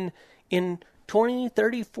 then in 20,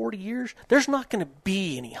 30, 40 years, there's not going to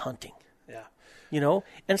be any hunting. Yeah.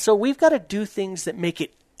 And so we've got to do things that make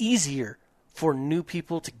it easier for new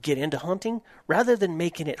people to get into hunting rather than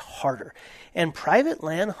making it harder. And private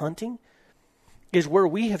land hunting is where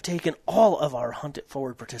we have taken all of our hunt it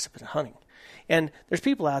forward participant hunting. And there's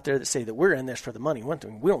people out there that say that we're in this for the money. One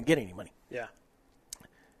thing, we don't get any money. Yeah.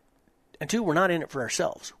 And two, we're not in it for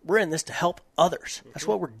ourselves. We're in this to help others. That's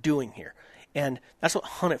what we're doing here. And that's what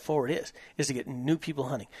Hunt It Forward is to get new people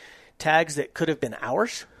hunting. Tags that could have been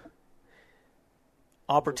ours,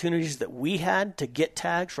 opportunities that we had to get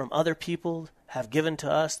tags from other people have given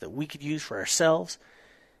to us that we could use for ourselves,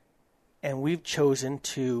 and we've chosen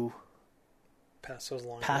to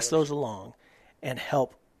pass those along and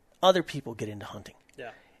help other people get into hunting.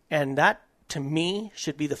 Yeah. And that, to me,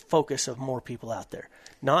 should be the focus of more people out there,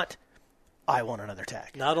 not I want another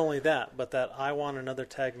tag. Not only that, but that I want another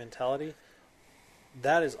tag mentality,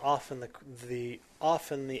 that is often the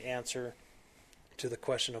answer to the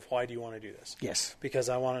question of why do you want to do this? Yes. Because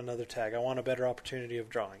I want another tag. I want a better opportunity of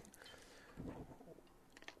drawing.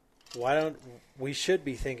 We should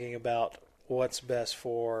be thinking about what's best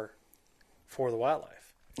for the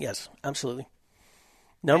wildlife. Yes, absolutely.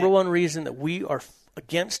 Number one reason that we are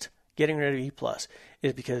against getting rid of E+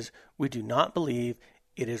 is because we do not believe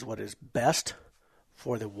it is what is best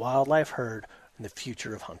for the wildlife herd and the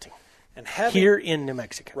future of hunting. And here in New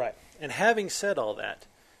Mexico. Right. And having said all that,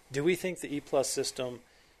 do we think the E+ system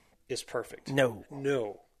is perfect? No.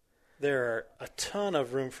 No. There are a ton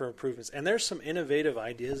of room for improvements. And there's some innovative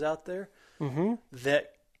ideas out there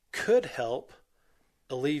that could help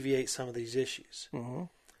alleviate some of these issues.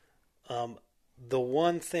 The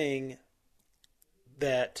one thing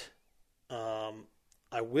that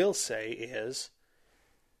I will say is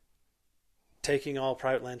taking all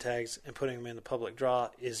private land tags and putting them in the public draw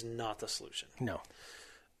is not the solution. No.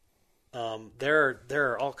 There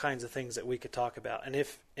are all kinds of things that we could talk about, and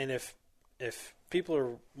if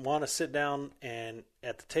people want to sit down and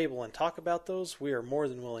at the table and talk about those, we are more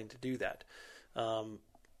than willing to do that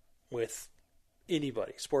with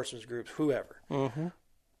anybody, sportsmen's groups, whoever.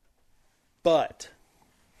 But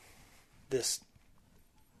this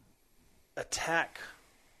attack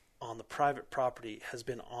on the private property has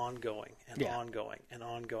been ongoing and ongoing and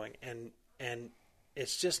ongoing, and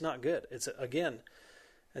it's just not good. It's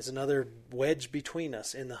another wedge between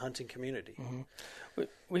us in the hunting community. Mm-hmm.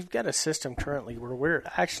 We've got a system currently where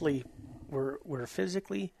we're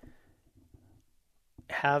physically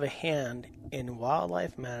have a hand in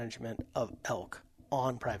wildlife management of elk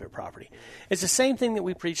on private property. It's the same thing that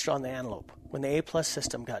we preached on the antelope when the A+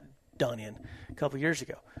 system got done in a couple of years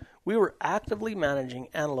ago. We were actively managing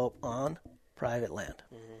antelope on private land.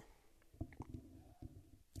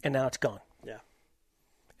 And now it's gone. Yeah.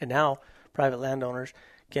 And now private landowners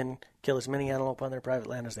can kill as many antelope on their private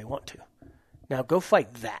land as they want to. Now go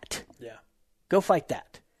fight that. Yeah. Go fight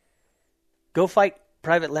that. Go fight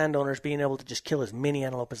private landowners being able to just kill as many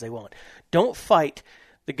antelope as they want. Don't fight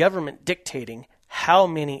the government dictating how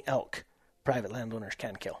many elk private landowners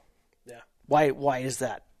can kill. Yeah. Why is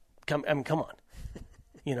that? Come on.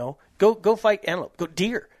 Go fight antelope. Go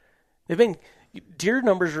deer. Deer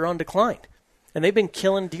numbers are on decline. And they've been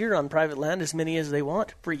killing deer on private land as many as they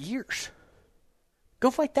want for years. Go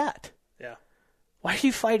fight that. Yeah. Why are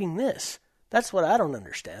you fighting this? That's what I don't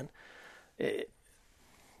understand. You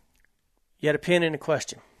had a pin in a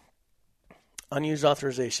question. Unused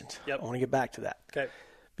authorizations. Yep. I want to get back to that. Okay.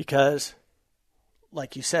 Because,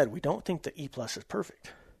 like you said, we don't think the E+ is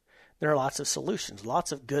perfect. There are lots of solutions,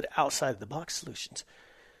 lots of good outside-the-box solutions.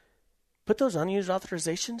 Put those unused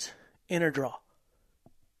authorizations in a draw.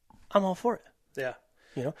 I'm all for it.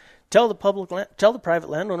 Yeah. Tell the private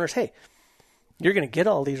landowners, hey, you're going to get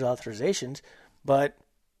all these authorizations, but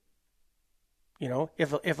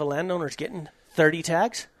if a landowner's getting 30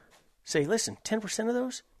 tags, say, listen, 10% of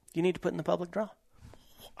those you need to put in the public draw.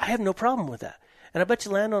 I have no problem with that, and I bet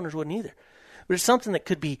you landowners wouldn't either. But it's something that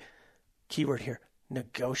could be, keyword here,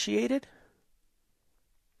 negotiated.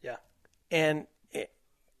 Yeah. And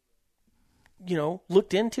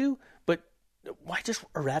looked into, but why just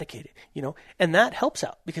eradicate it? And that helps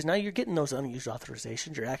out because now you're getting those unused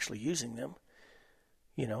authorizations. You're actually using them.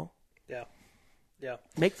 Yeah. Yeah.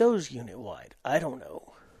 Make those unit-wide. I don't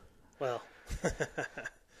know. Well,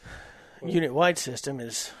 unit-wide system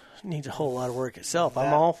needs a whole lot of work itself.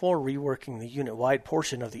 I'm all for reworking the unit-wide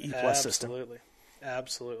portion of the E+ system.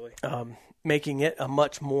 Absolutely. Making it a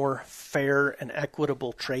much more fair and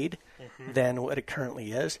equitable trade than what it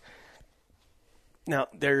currently is. Now,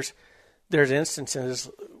 there's instances,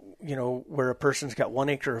 where a person's got 1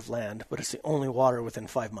 acre of land, but it's the only water within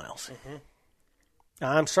 5 miles.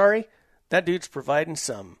 Now, I'm sorry, that dude's providing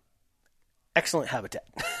some excellent habitat.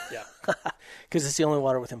 Yeah. Because it's the only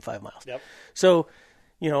water within 5 miles. Yep. So,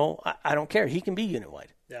 I don't care. He can be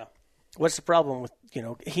unit-wide. Yeah. What's the problem with,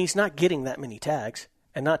 he's not getting that many tags.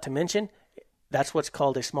 And not to mention, that's what's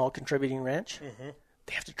called a small contributing ranch.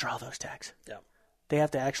 They have to draw those tags. Yeah. They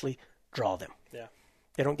have to actually draw them. Yeah.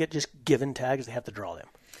 They don't get just given tags. They have to draw them.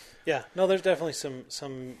 Yeah. No, there's definitely some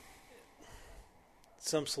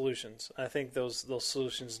solutions. I think those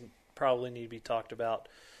solutions probably need to be talked about.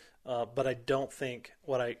 But I don't think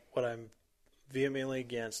what I'm vehemently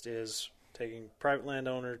against is taking private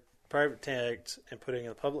tags and putting in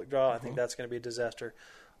the public draw. I think that's going to be a disaster.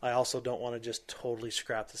 I also don't want to just totally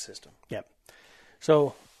scrap the system. Yep.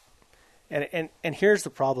 So, and here's the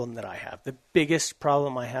problem that I have. The biggest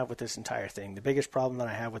problem I have with this entire thing, the biggest problem that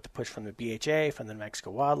I have with the push from the BHA, from the New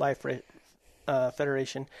Mexico Wildlife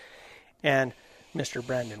Federation, and Mr.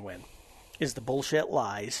 Brandon Wynn, is the bullshit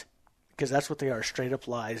lies, because that's what they are, straight up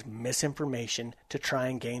lies, misinformation to try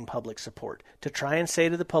and gain public support, to try and say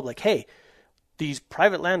to the public, hey, these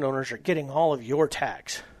private landowners are getting all of your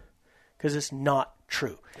tags, because it's not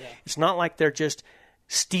true. Yeah. It's not like they're just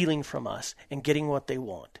stealing from us and getting what they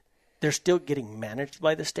want. They're still getting managed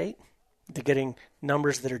by the state. They're getting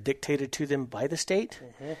numbers that are dictated to them by the state.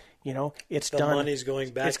 It's the done. The money's going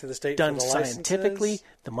back to the state done for the scientifically. licenses.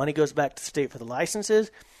 The money goes back to the state for the licenses.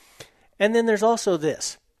 And then there's also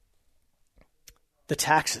this. The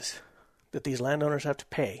taxes that these landowners have to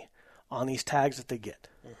pay on these tags that they get.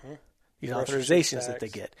 These authorizations that they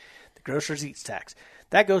get. The grocer's eats tax.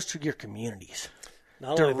 That goes to your communities.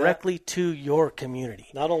 Directly to your community.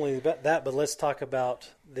 Not only that, but let's talk about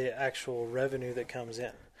the actual revenue that comes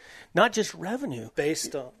in. Not just revenue.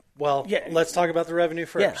 Based on, let's talk about the revenue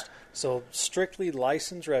first. Yeah. So strictly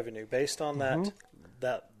licensed revenue based on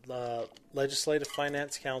that Legislative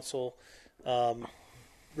Finance Council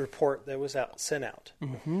report that was sent out.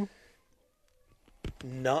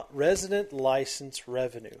 Not resident license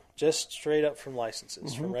revenue, just straight up from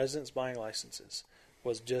licenses, from residents buying licenses,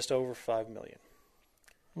 was just over $5 million.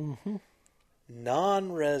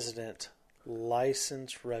 Non-resident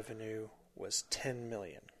license revenue was $10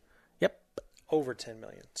 million. Yep. Over $10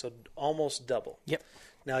 million. So almost double. Yep.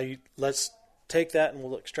 Now let's take that and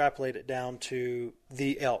we'll extrapolate it down to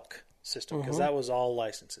the elk system because that was all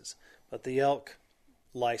licenses. But the elk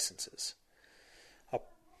licenses,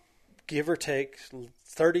 give or take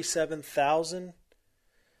 37,000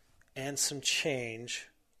 and some change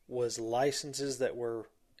was licenses that were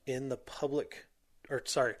in the public,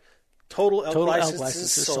 total elk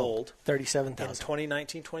licenses sold 37,000. in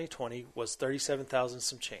 2019-2020 was 37,000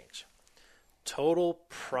 some change. Total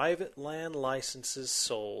private land licenses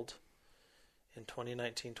sold in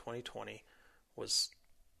 2019-2020 was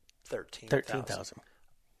 13,000.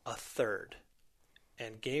 A third.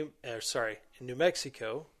 And in New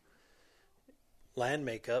Mexico, land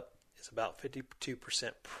makeup is about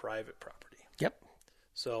 52% private property. Yep.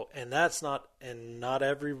 So, not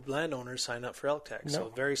every landowner sign up for elk tax. No. So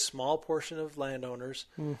a very small portion of landowners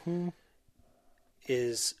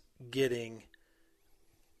is getting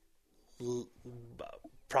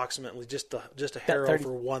approximately just a hair over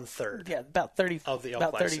 1/3. Yeah, about 30 of the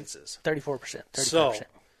elk licenses. 34%. So,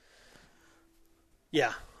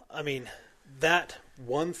 yeah, I mean, that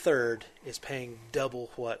 1/3 is paying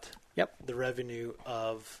double what the revenue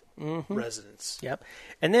of residents. Yep.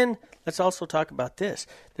 And then let's also talk about this.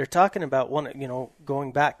 They're talking about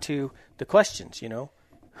going back to the questions,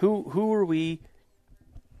 who are we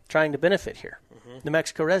trying to benefit here? New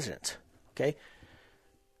Mexico residents. Okay.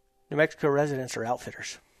 New Mexico residents are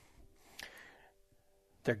outfitters.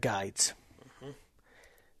 They're guides.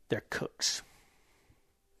 They're cooks.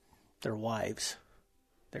 They're wives.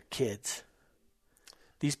 They're kids.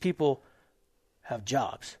 These people have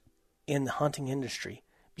jobs in the hunting industry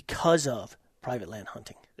because of private land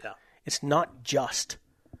hunting. Yeah. It's not just,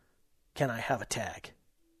 can I have a tag?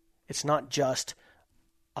 It's not just,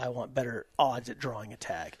 I want better odds at drawing a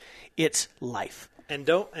tag. It's life. And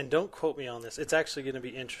don't quote me on this. It's actually going to be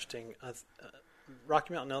interesting.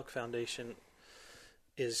 Rocky Mountain Elk Foundation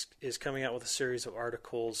is coming out with a series of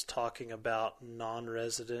articles talking about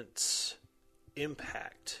non-residents'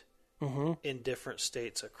 impact in different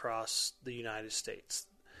states across the United States.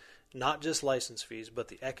 Not just license fees, but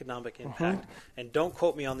the economic impact. And don't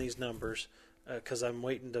quote me on these numbers because I'm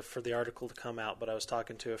waiting for the article to come out. But I was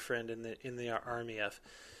talking to a friend in the RMEF,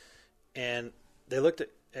 and they looked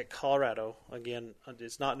at Colorado. Again,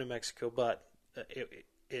 it's not New Mexico, but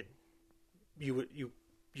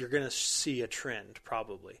you're going to see a trend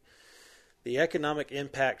probably. The economic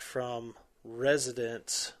impact from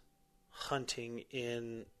residents hunting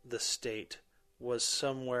in the state was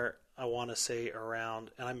somewhere, I want to say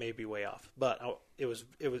around, and I may be way off, but it was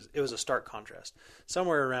a stark contrast.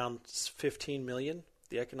 Somewhere around 15 million,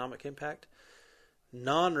 the economic impact.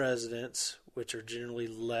 Non-residents, which are generally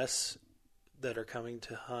less that are coming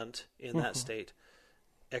to hunt in that state,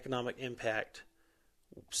 economic impact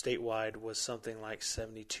statewide was something like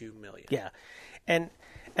 72 million. Yeah. And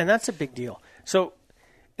that's a big deal. So,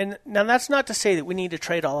 and now that's not to say that we need to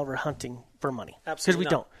trade all of our hunting for money. Absolutely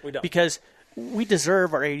Because we don't. Because we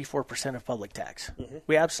deserve our 84% of public tax.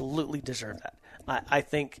 We absolutely deserve that. I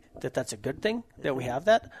think that that's a good thing that we have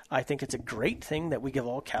that. I think it's a great thing that we give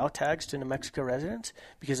all cow tags to New Mexico residents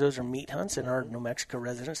because those are meat hunts and our New Mexico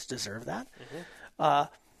residents deserve that. And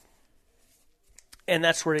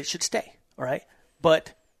that's where it should stay, all right?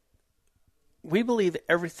 But we believe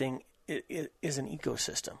everything is an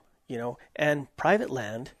ecosystem, and private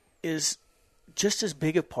land is just as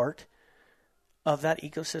big a part of that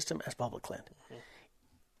ecosystem as public land.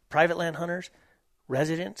 Private land hunters,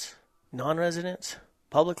 residents, non-residents,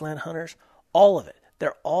 public land hunters, all of it.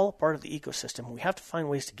 They're all a part of the ecosystem. We have to find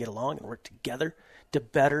ways to get along and work together to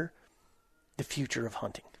better the future of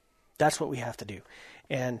hunting. That's what we have to do.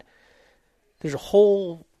 And there's a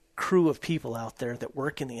whole crew of people out there that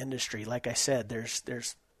work in the industry. Like I said,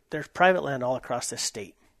 there's private land all across this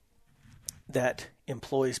state that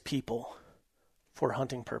employs people for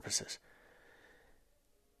hunting purposes.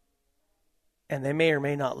 And they may or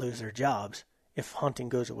may not lose their jobs if hunting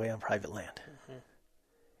goes away on private land.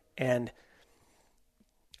 And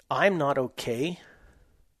I'm not okay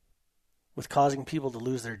with causing people to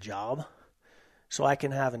lose their job so I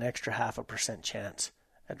can have an extra 0.5% chance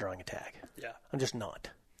at drawing a tag. Yeah. I'm just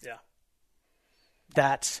not. Yeah.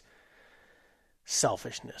 That's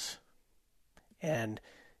selfishness. And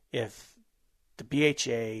if the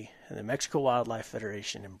BHA and the Mexico Wildlife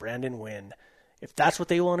Federation and Brandon Wynn, if that's what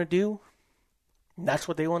they want to do, and that's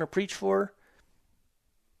what they want to preach for,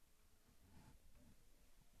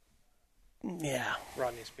 yeah.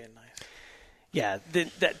 Rodney's being nice. Yeah,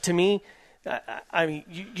 that to me, I mean,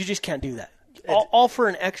 you just can't do that. All for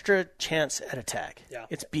an extra chance at a tag. Yeah.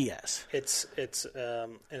 It's BS. It's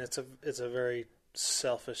a very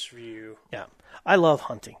selfish view. Yeah. I love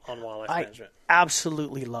hunting. On wildlife I management.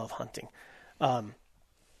 absolutely love hunting.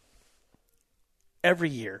 Every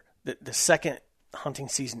year the second hunting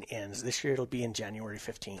season ends, this year it'll be in January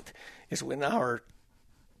 15th, is when our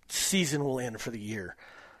season will end for the year.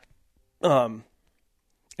 And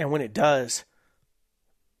when it does,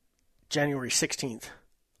 January 16th,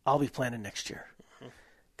 I'll be planning next year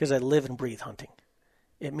because I live and breathe hunting.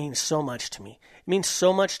 It means so much to me. It means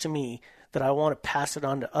so much to me that I want to pass it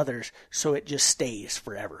on to others so it just stays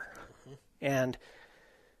forever. And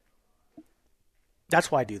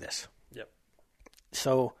that's why I do this. Yep.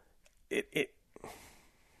 So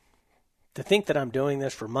to think that I'm doing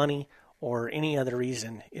this for money or any other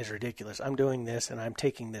reason is ridiculous. I'm doing this and I'm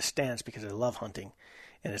taking this stance because I love hunting,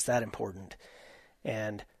 and it's that important.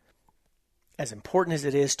 And as important as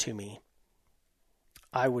it is to me,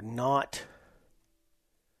 I would not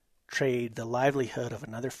trade the livelihood of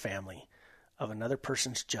another family, of another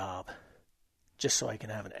person's job, just so I can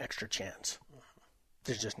have an extra chance.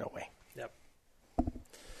 There's just no way. Yep.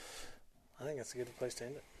 I think that's a good place to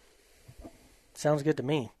end it. Sounds good to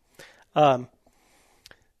me.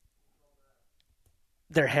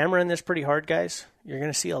 They're hammering this pretty hard, guys. You're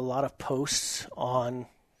going to see a lot of posts on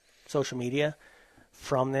social media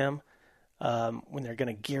from them when they're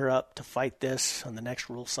going to gear up to fight this on the next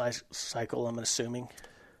rule cycle, I'm assuming.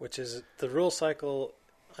 Which is the rule cycle.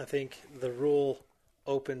 I think the rule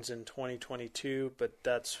opens in 2022, but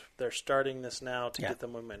they're starting this now to get the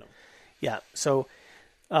momentum. Yeah. So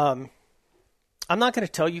I'm not going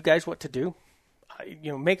to tell you guys what to do.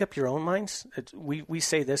 Make up your own minds. We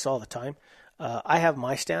say this all the time. I have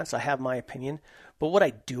my stance. I have my opinion. But what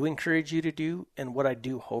I do encourage you to do, and what I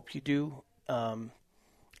do hope you do,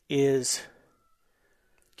 is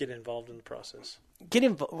get involved in the process. Get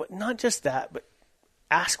involved. Not just that, but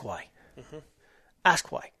ask why. Mm-hmm.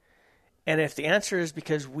 Ask why. And if the answer is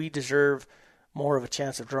because we deserve more of a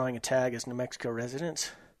chance of drawing a tag as New Mexico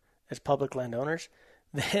residents, as public landowners,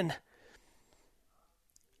 then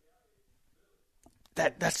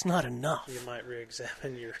that's not enough. You might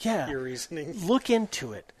re-examine your reasoning. Look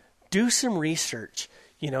into it. Do some research.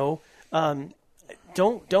 Don't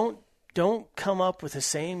come up with the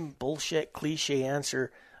same bullshit cliche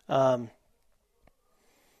answer. Well,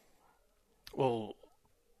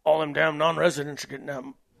 all them damn non-residents are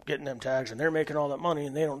getting them tags, and they're making all that money,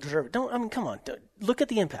 and they don't deserve it. Come on. Look at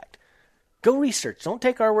the impact. Go research. Don't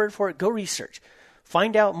take our word for it. Go research.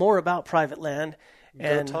 Find out more about private land.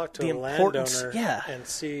 And go talk to the a landowner and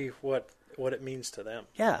see what it means to them.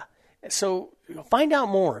 Yeah. So find out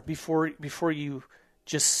more before you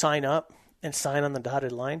just sign up and sign on the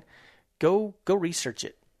dotted line. Go research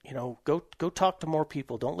it. Go talk to more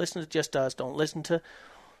people. Don't listen to just us. Don't listen to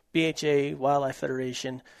BHA, Wildlife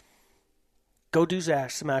Federation. Go do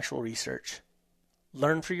some actual research.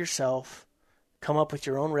 Learn for yourself. Come up with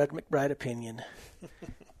your own Red McBride opinion.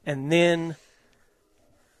 And then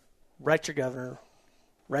write your governor,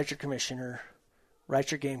 write your commissioner,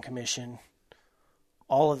 write your game commission,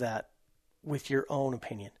 all of that with your own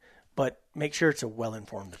opinion. But make sure it's a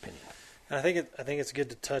well-informed opinion. And I think it's good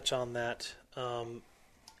to touch on that. And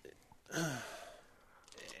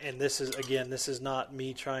this is not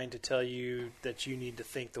me trying to tell you that you need to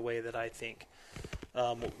think the way that I think.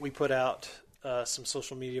 We put out some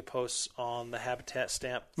social media posts on the habitat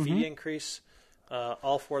stamp fee increase,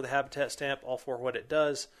 all for the habitat stamp, all for what it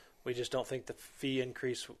does. We just don't think the fee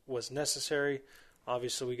increase was necessary.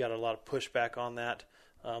 Obviously, we got a lot of pushback on that.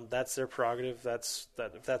 That's their prerogative.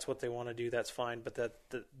 If that's what they want to do, that's fine. But the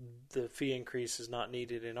fee increase is not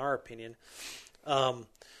needed in our opinion.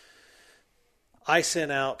 I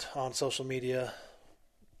sent out on social media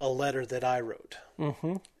a letter that I wrote,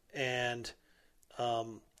 and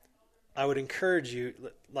I would encourage you.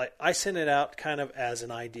 Like, I sent it out kind of as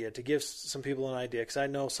an idea to give some people an idea, because I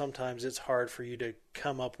know sometimes it's hard for you to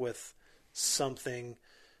come up with something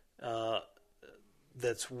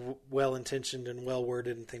that's well intentioned and well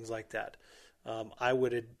worded and things like that. I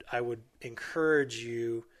would encourage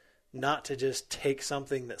you not to just take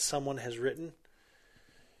something that someone has written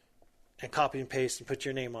and copy and paste and put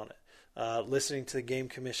your name on it. Listening to the Game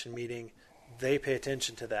Commission meeting, they pay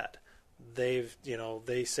attention to that. They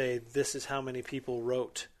say this is how many people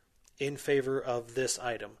wrote in favor of this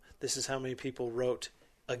item. This is how many people wrote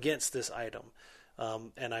against this item.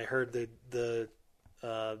 And I heard the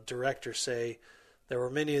director say there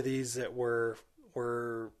were many of these that were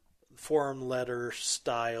form letter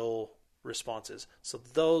style responses. So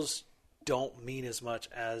those don't mean as much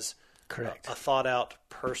as correct a thought out,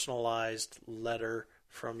 personalized letter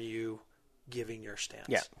from you giving your stance.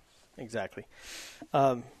 Yeah, exactly.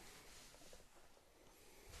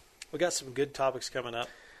 We got some good topics coming up.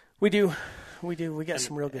 We do. We got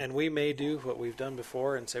some real good. And we may do what we've done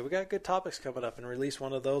before and say we got good topics coming up and release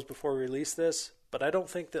one of those before we release this. But I don't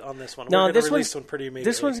think that on this one. No, we're going to release one one pretty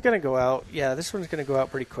immediately. This one's going to go out. Yeah, this one's going to go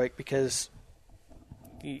out pretty quick because,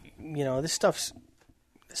 you know, this stuff's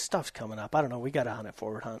coming up. I don't know. We got a hunt it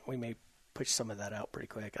forward hunt. We may push some of that out pretty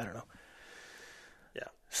quick. I don't know. Yeah.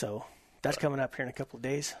 So that's coming up here in a couple of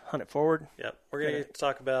days. Hunt it forward. Yep. We're going to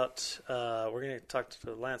talk about. We're going to talk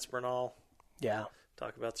to Lance Bernal. Yeah.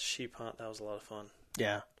 Talk about the sheep hunt. That was a lot of fun.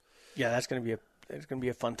 Yeah. Yeah, that's going to be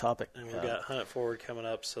a fun topic. And we've got Hunt It Forward coming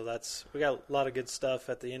up, so we got a lot of good stuff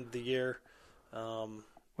at the end of the year.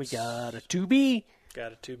 We got a 2B.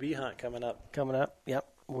 Got a 2B hunt coming up. Yep.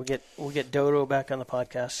 We'll get Dodo back on the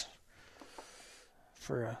podcast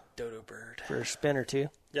for a Dodo bird for a spin or two.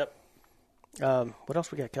 Yep. What else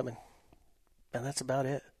we got coming? And that's about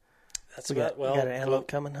it. We got an antelope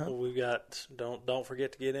coming, huh? We've got don't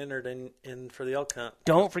forget to get entered in for the elk hunt.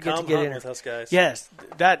 Don't forget to get hunt entered with us, guys. Yes,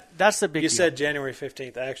 that's the big. You deal. said January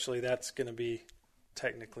 15th. Actually, that's going to be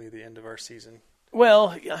technically the end of our season.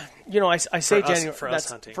 Well, you know, I say January for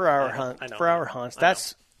us hunting. for our hunt for our hunts.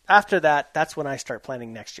 That's after that. That's when I start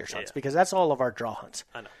planning next year's hunts because that's all of our draw hunts.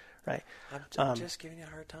 I know, right? I'm just giving you a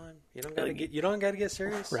hard time. You don't got to get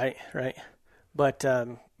serious. Right. But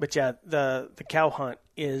yeah, the cow hunt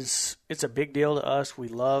it's a big deal to us. We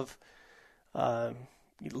love.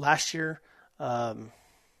 Last year,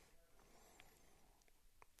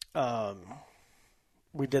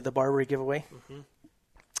 we did the Barbary giveaway,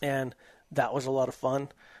 and that was a lot of fun.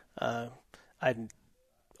 I'd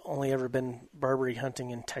only ever been Barbary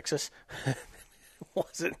hunting in Texas.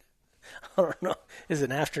 Wasn't I don't know. Is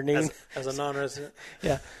an afternoon as a non-resident.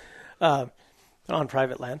 Yeah, on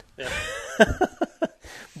private land. Yeah.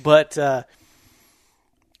 But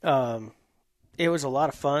it was a lot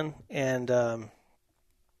of fun, and our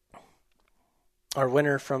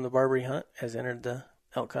winner from the Barbary hunt has entered the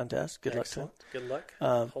elk contest. Good Excellent. luck to him. Good luck,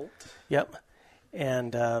 Holt. Yep,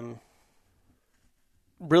 and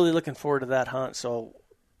really looking forward to that hunt. So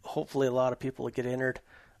hopefully a lot of people will get entered.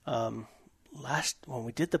 When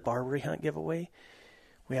we did the Barbary hunt giveaway,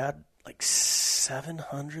 we had like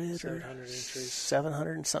 700 entries.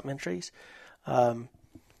 700 and something entries.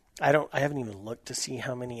 I haven't even looked to see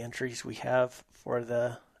how many entries we have for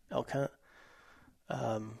the elk hunt.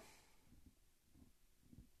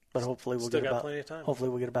 But hopefully we'll get about plenty of time. Hopefully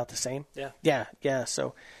we'll get about the same. Yeah.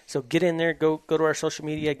 So get in there. Go to our social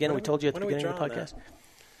media again. We told you at the beginning of the podcast.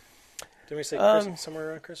 Did we say Christmas, somewhere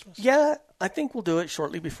around Christmas? Yeah, I think we'll do it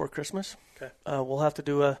shortly before Christmas. Okay. We'll have to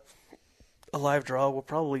do a live draw. We'll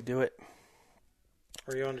probably do it.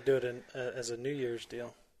 Or you want to do it as a New Year's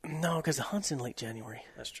deal? No, because the hunt's in late January.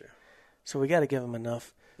 That's true. So we got to give them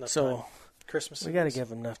enough. Time. Christmas. We got to give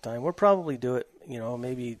them enough time. We'll probably do it,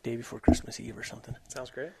 maybe day before Christmas Eve or something. Sounds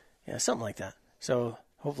great. Yeah, something like that. So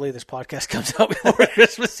hopefully this podcast comes out before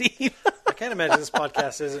Christmas Eve. I can't imagine this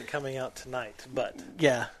podcast isn't coming out tonight, but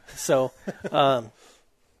yeah. So, but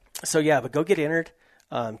go get entered.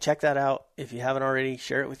 Check that out if you haven't already.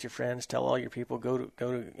 Share it with your friends. Tell all your people. Go to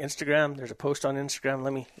Instagram. There's a post on Instagram.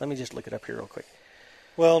 Let me just look it up here real quick.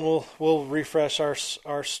 Well, and we'll refresh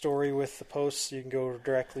our story with the posts. You can go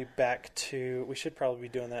directly back to. We should probably be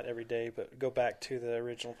doing that every day, but go back to the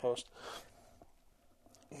original post.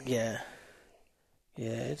 Yeah,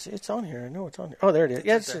 it's on here. I know it's on here. Oh, there it is.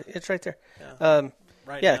 Yeah, it's right there. Yeah,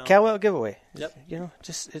 right now. Cow out giveaway. Yep.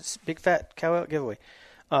 It's big fat cow out giveaway.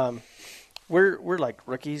 We're like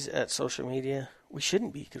rookies at social media. We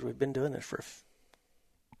shouldn't be because we've been doing this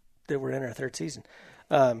that we're in our third season.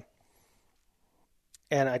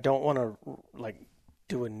 And I don't want to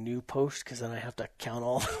do a new post because then I have to count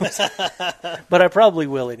all of those. But I probably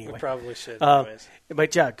will anyway. We probably should anyways.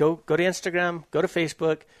 But yeah, go to Instagram, go to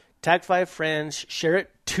Facebook, tag 5 friends, share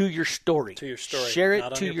it to your story. Share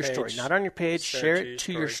it to your story. Not on your page. Share it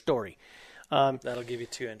to your story. That'll give you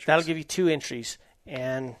 2 entries. That'll give you 2 entries.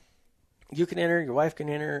 And you can enter, your wife can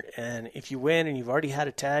enter, and if you win and you've already had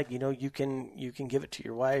a tag, you can give it to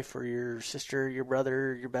your wife or your sister, your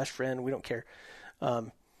brother, your best friend. We don't care.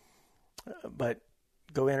 But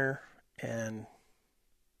go enter and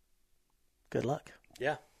good luck.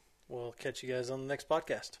 Yeah. We'll catch you guys on the next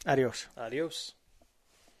podcast. Adios.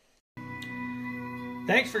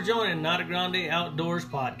 Thanks for joining Nata Grande Outdoors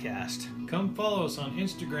Podcast. Come follow us on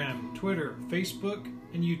Instagram, Twitter, Facebook,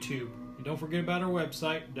 and YouTube. And don't forget about our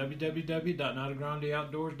website,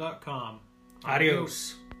 www.natagrandeoutdoors.com.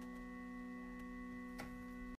 Adios.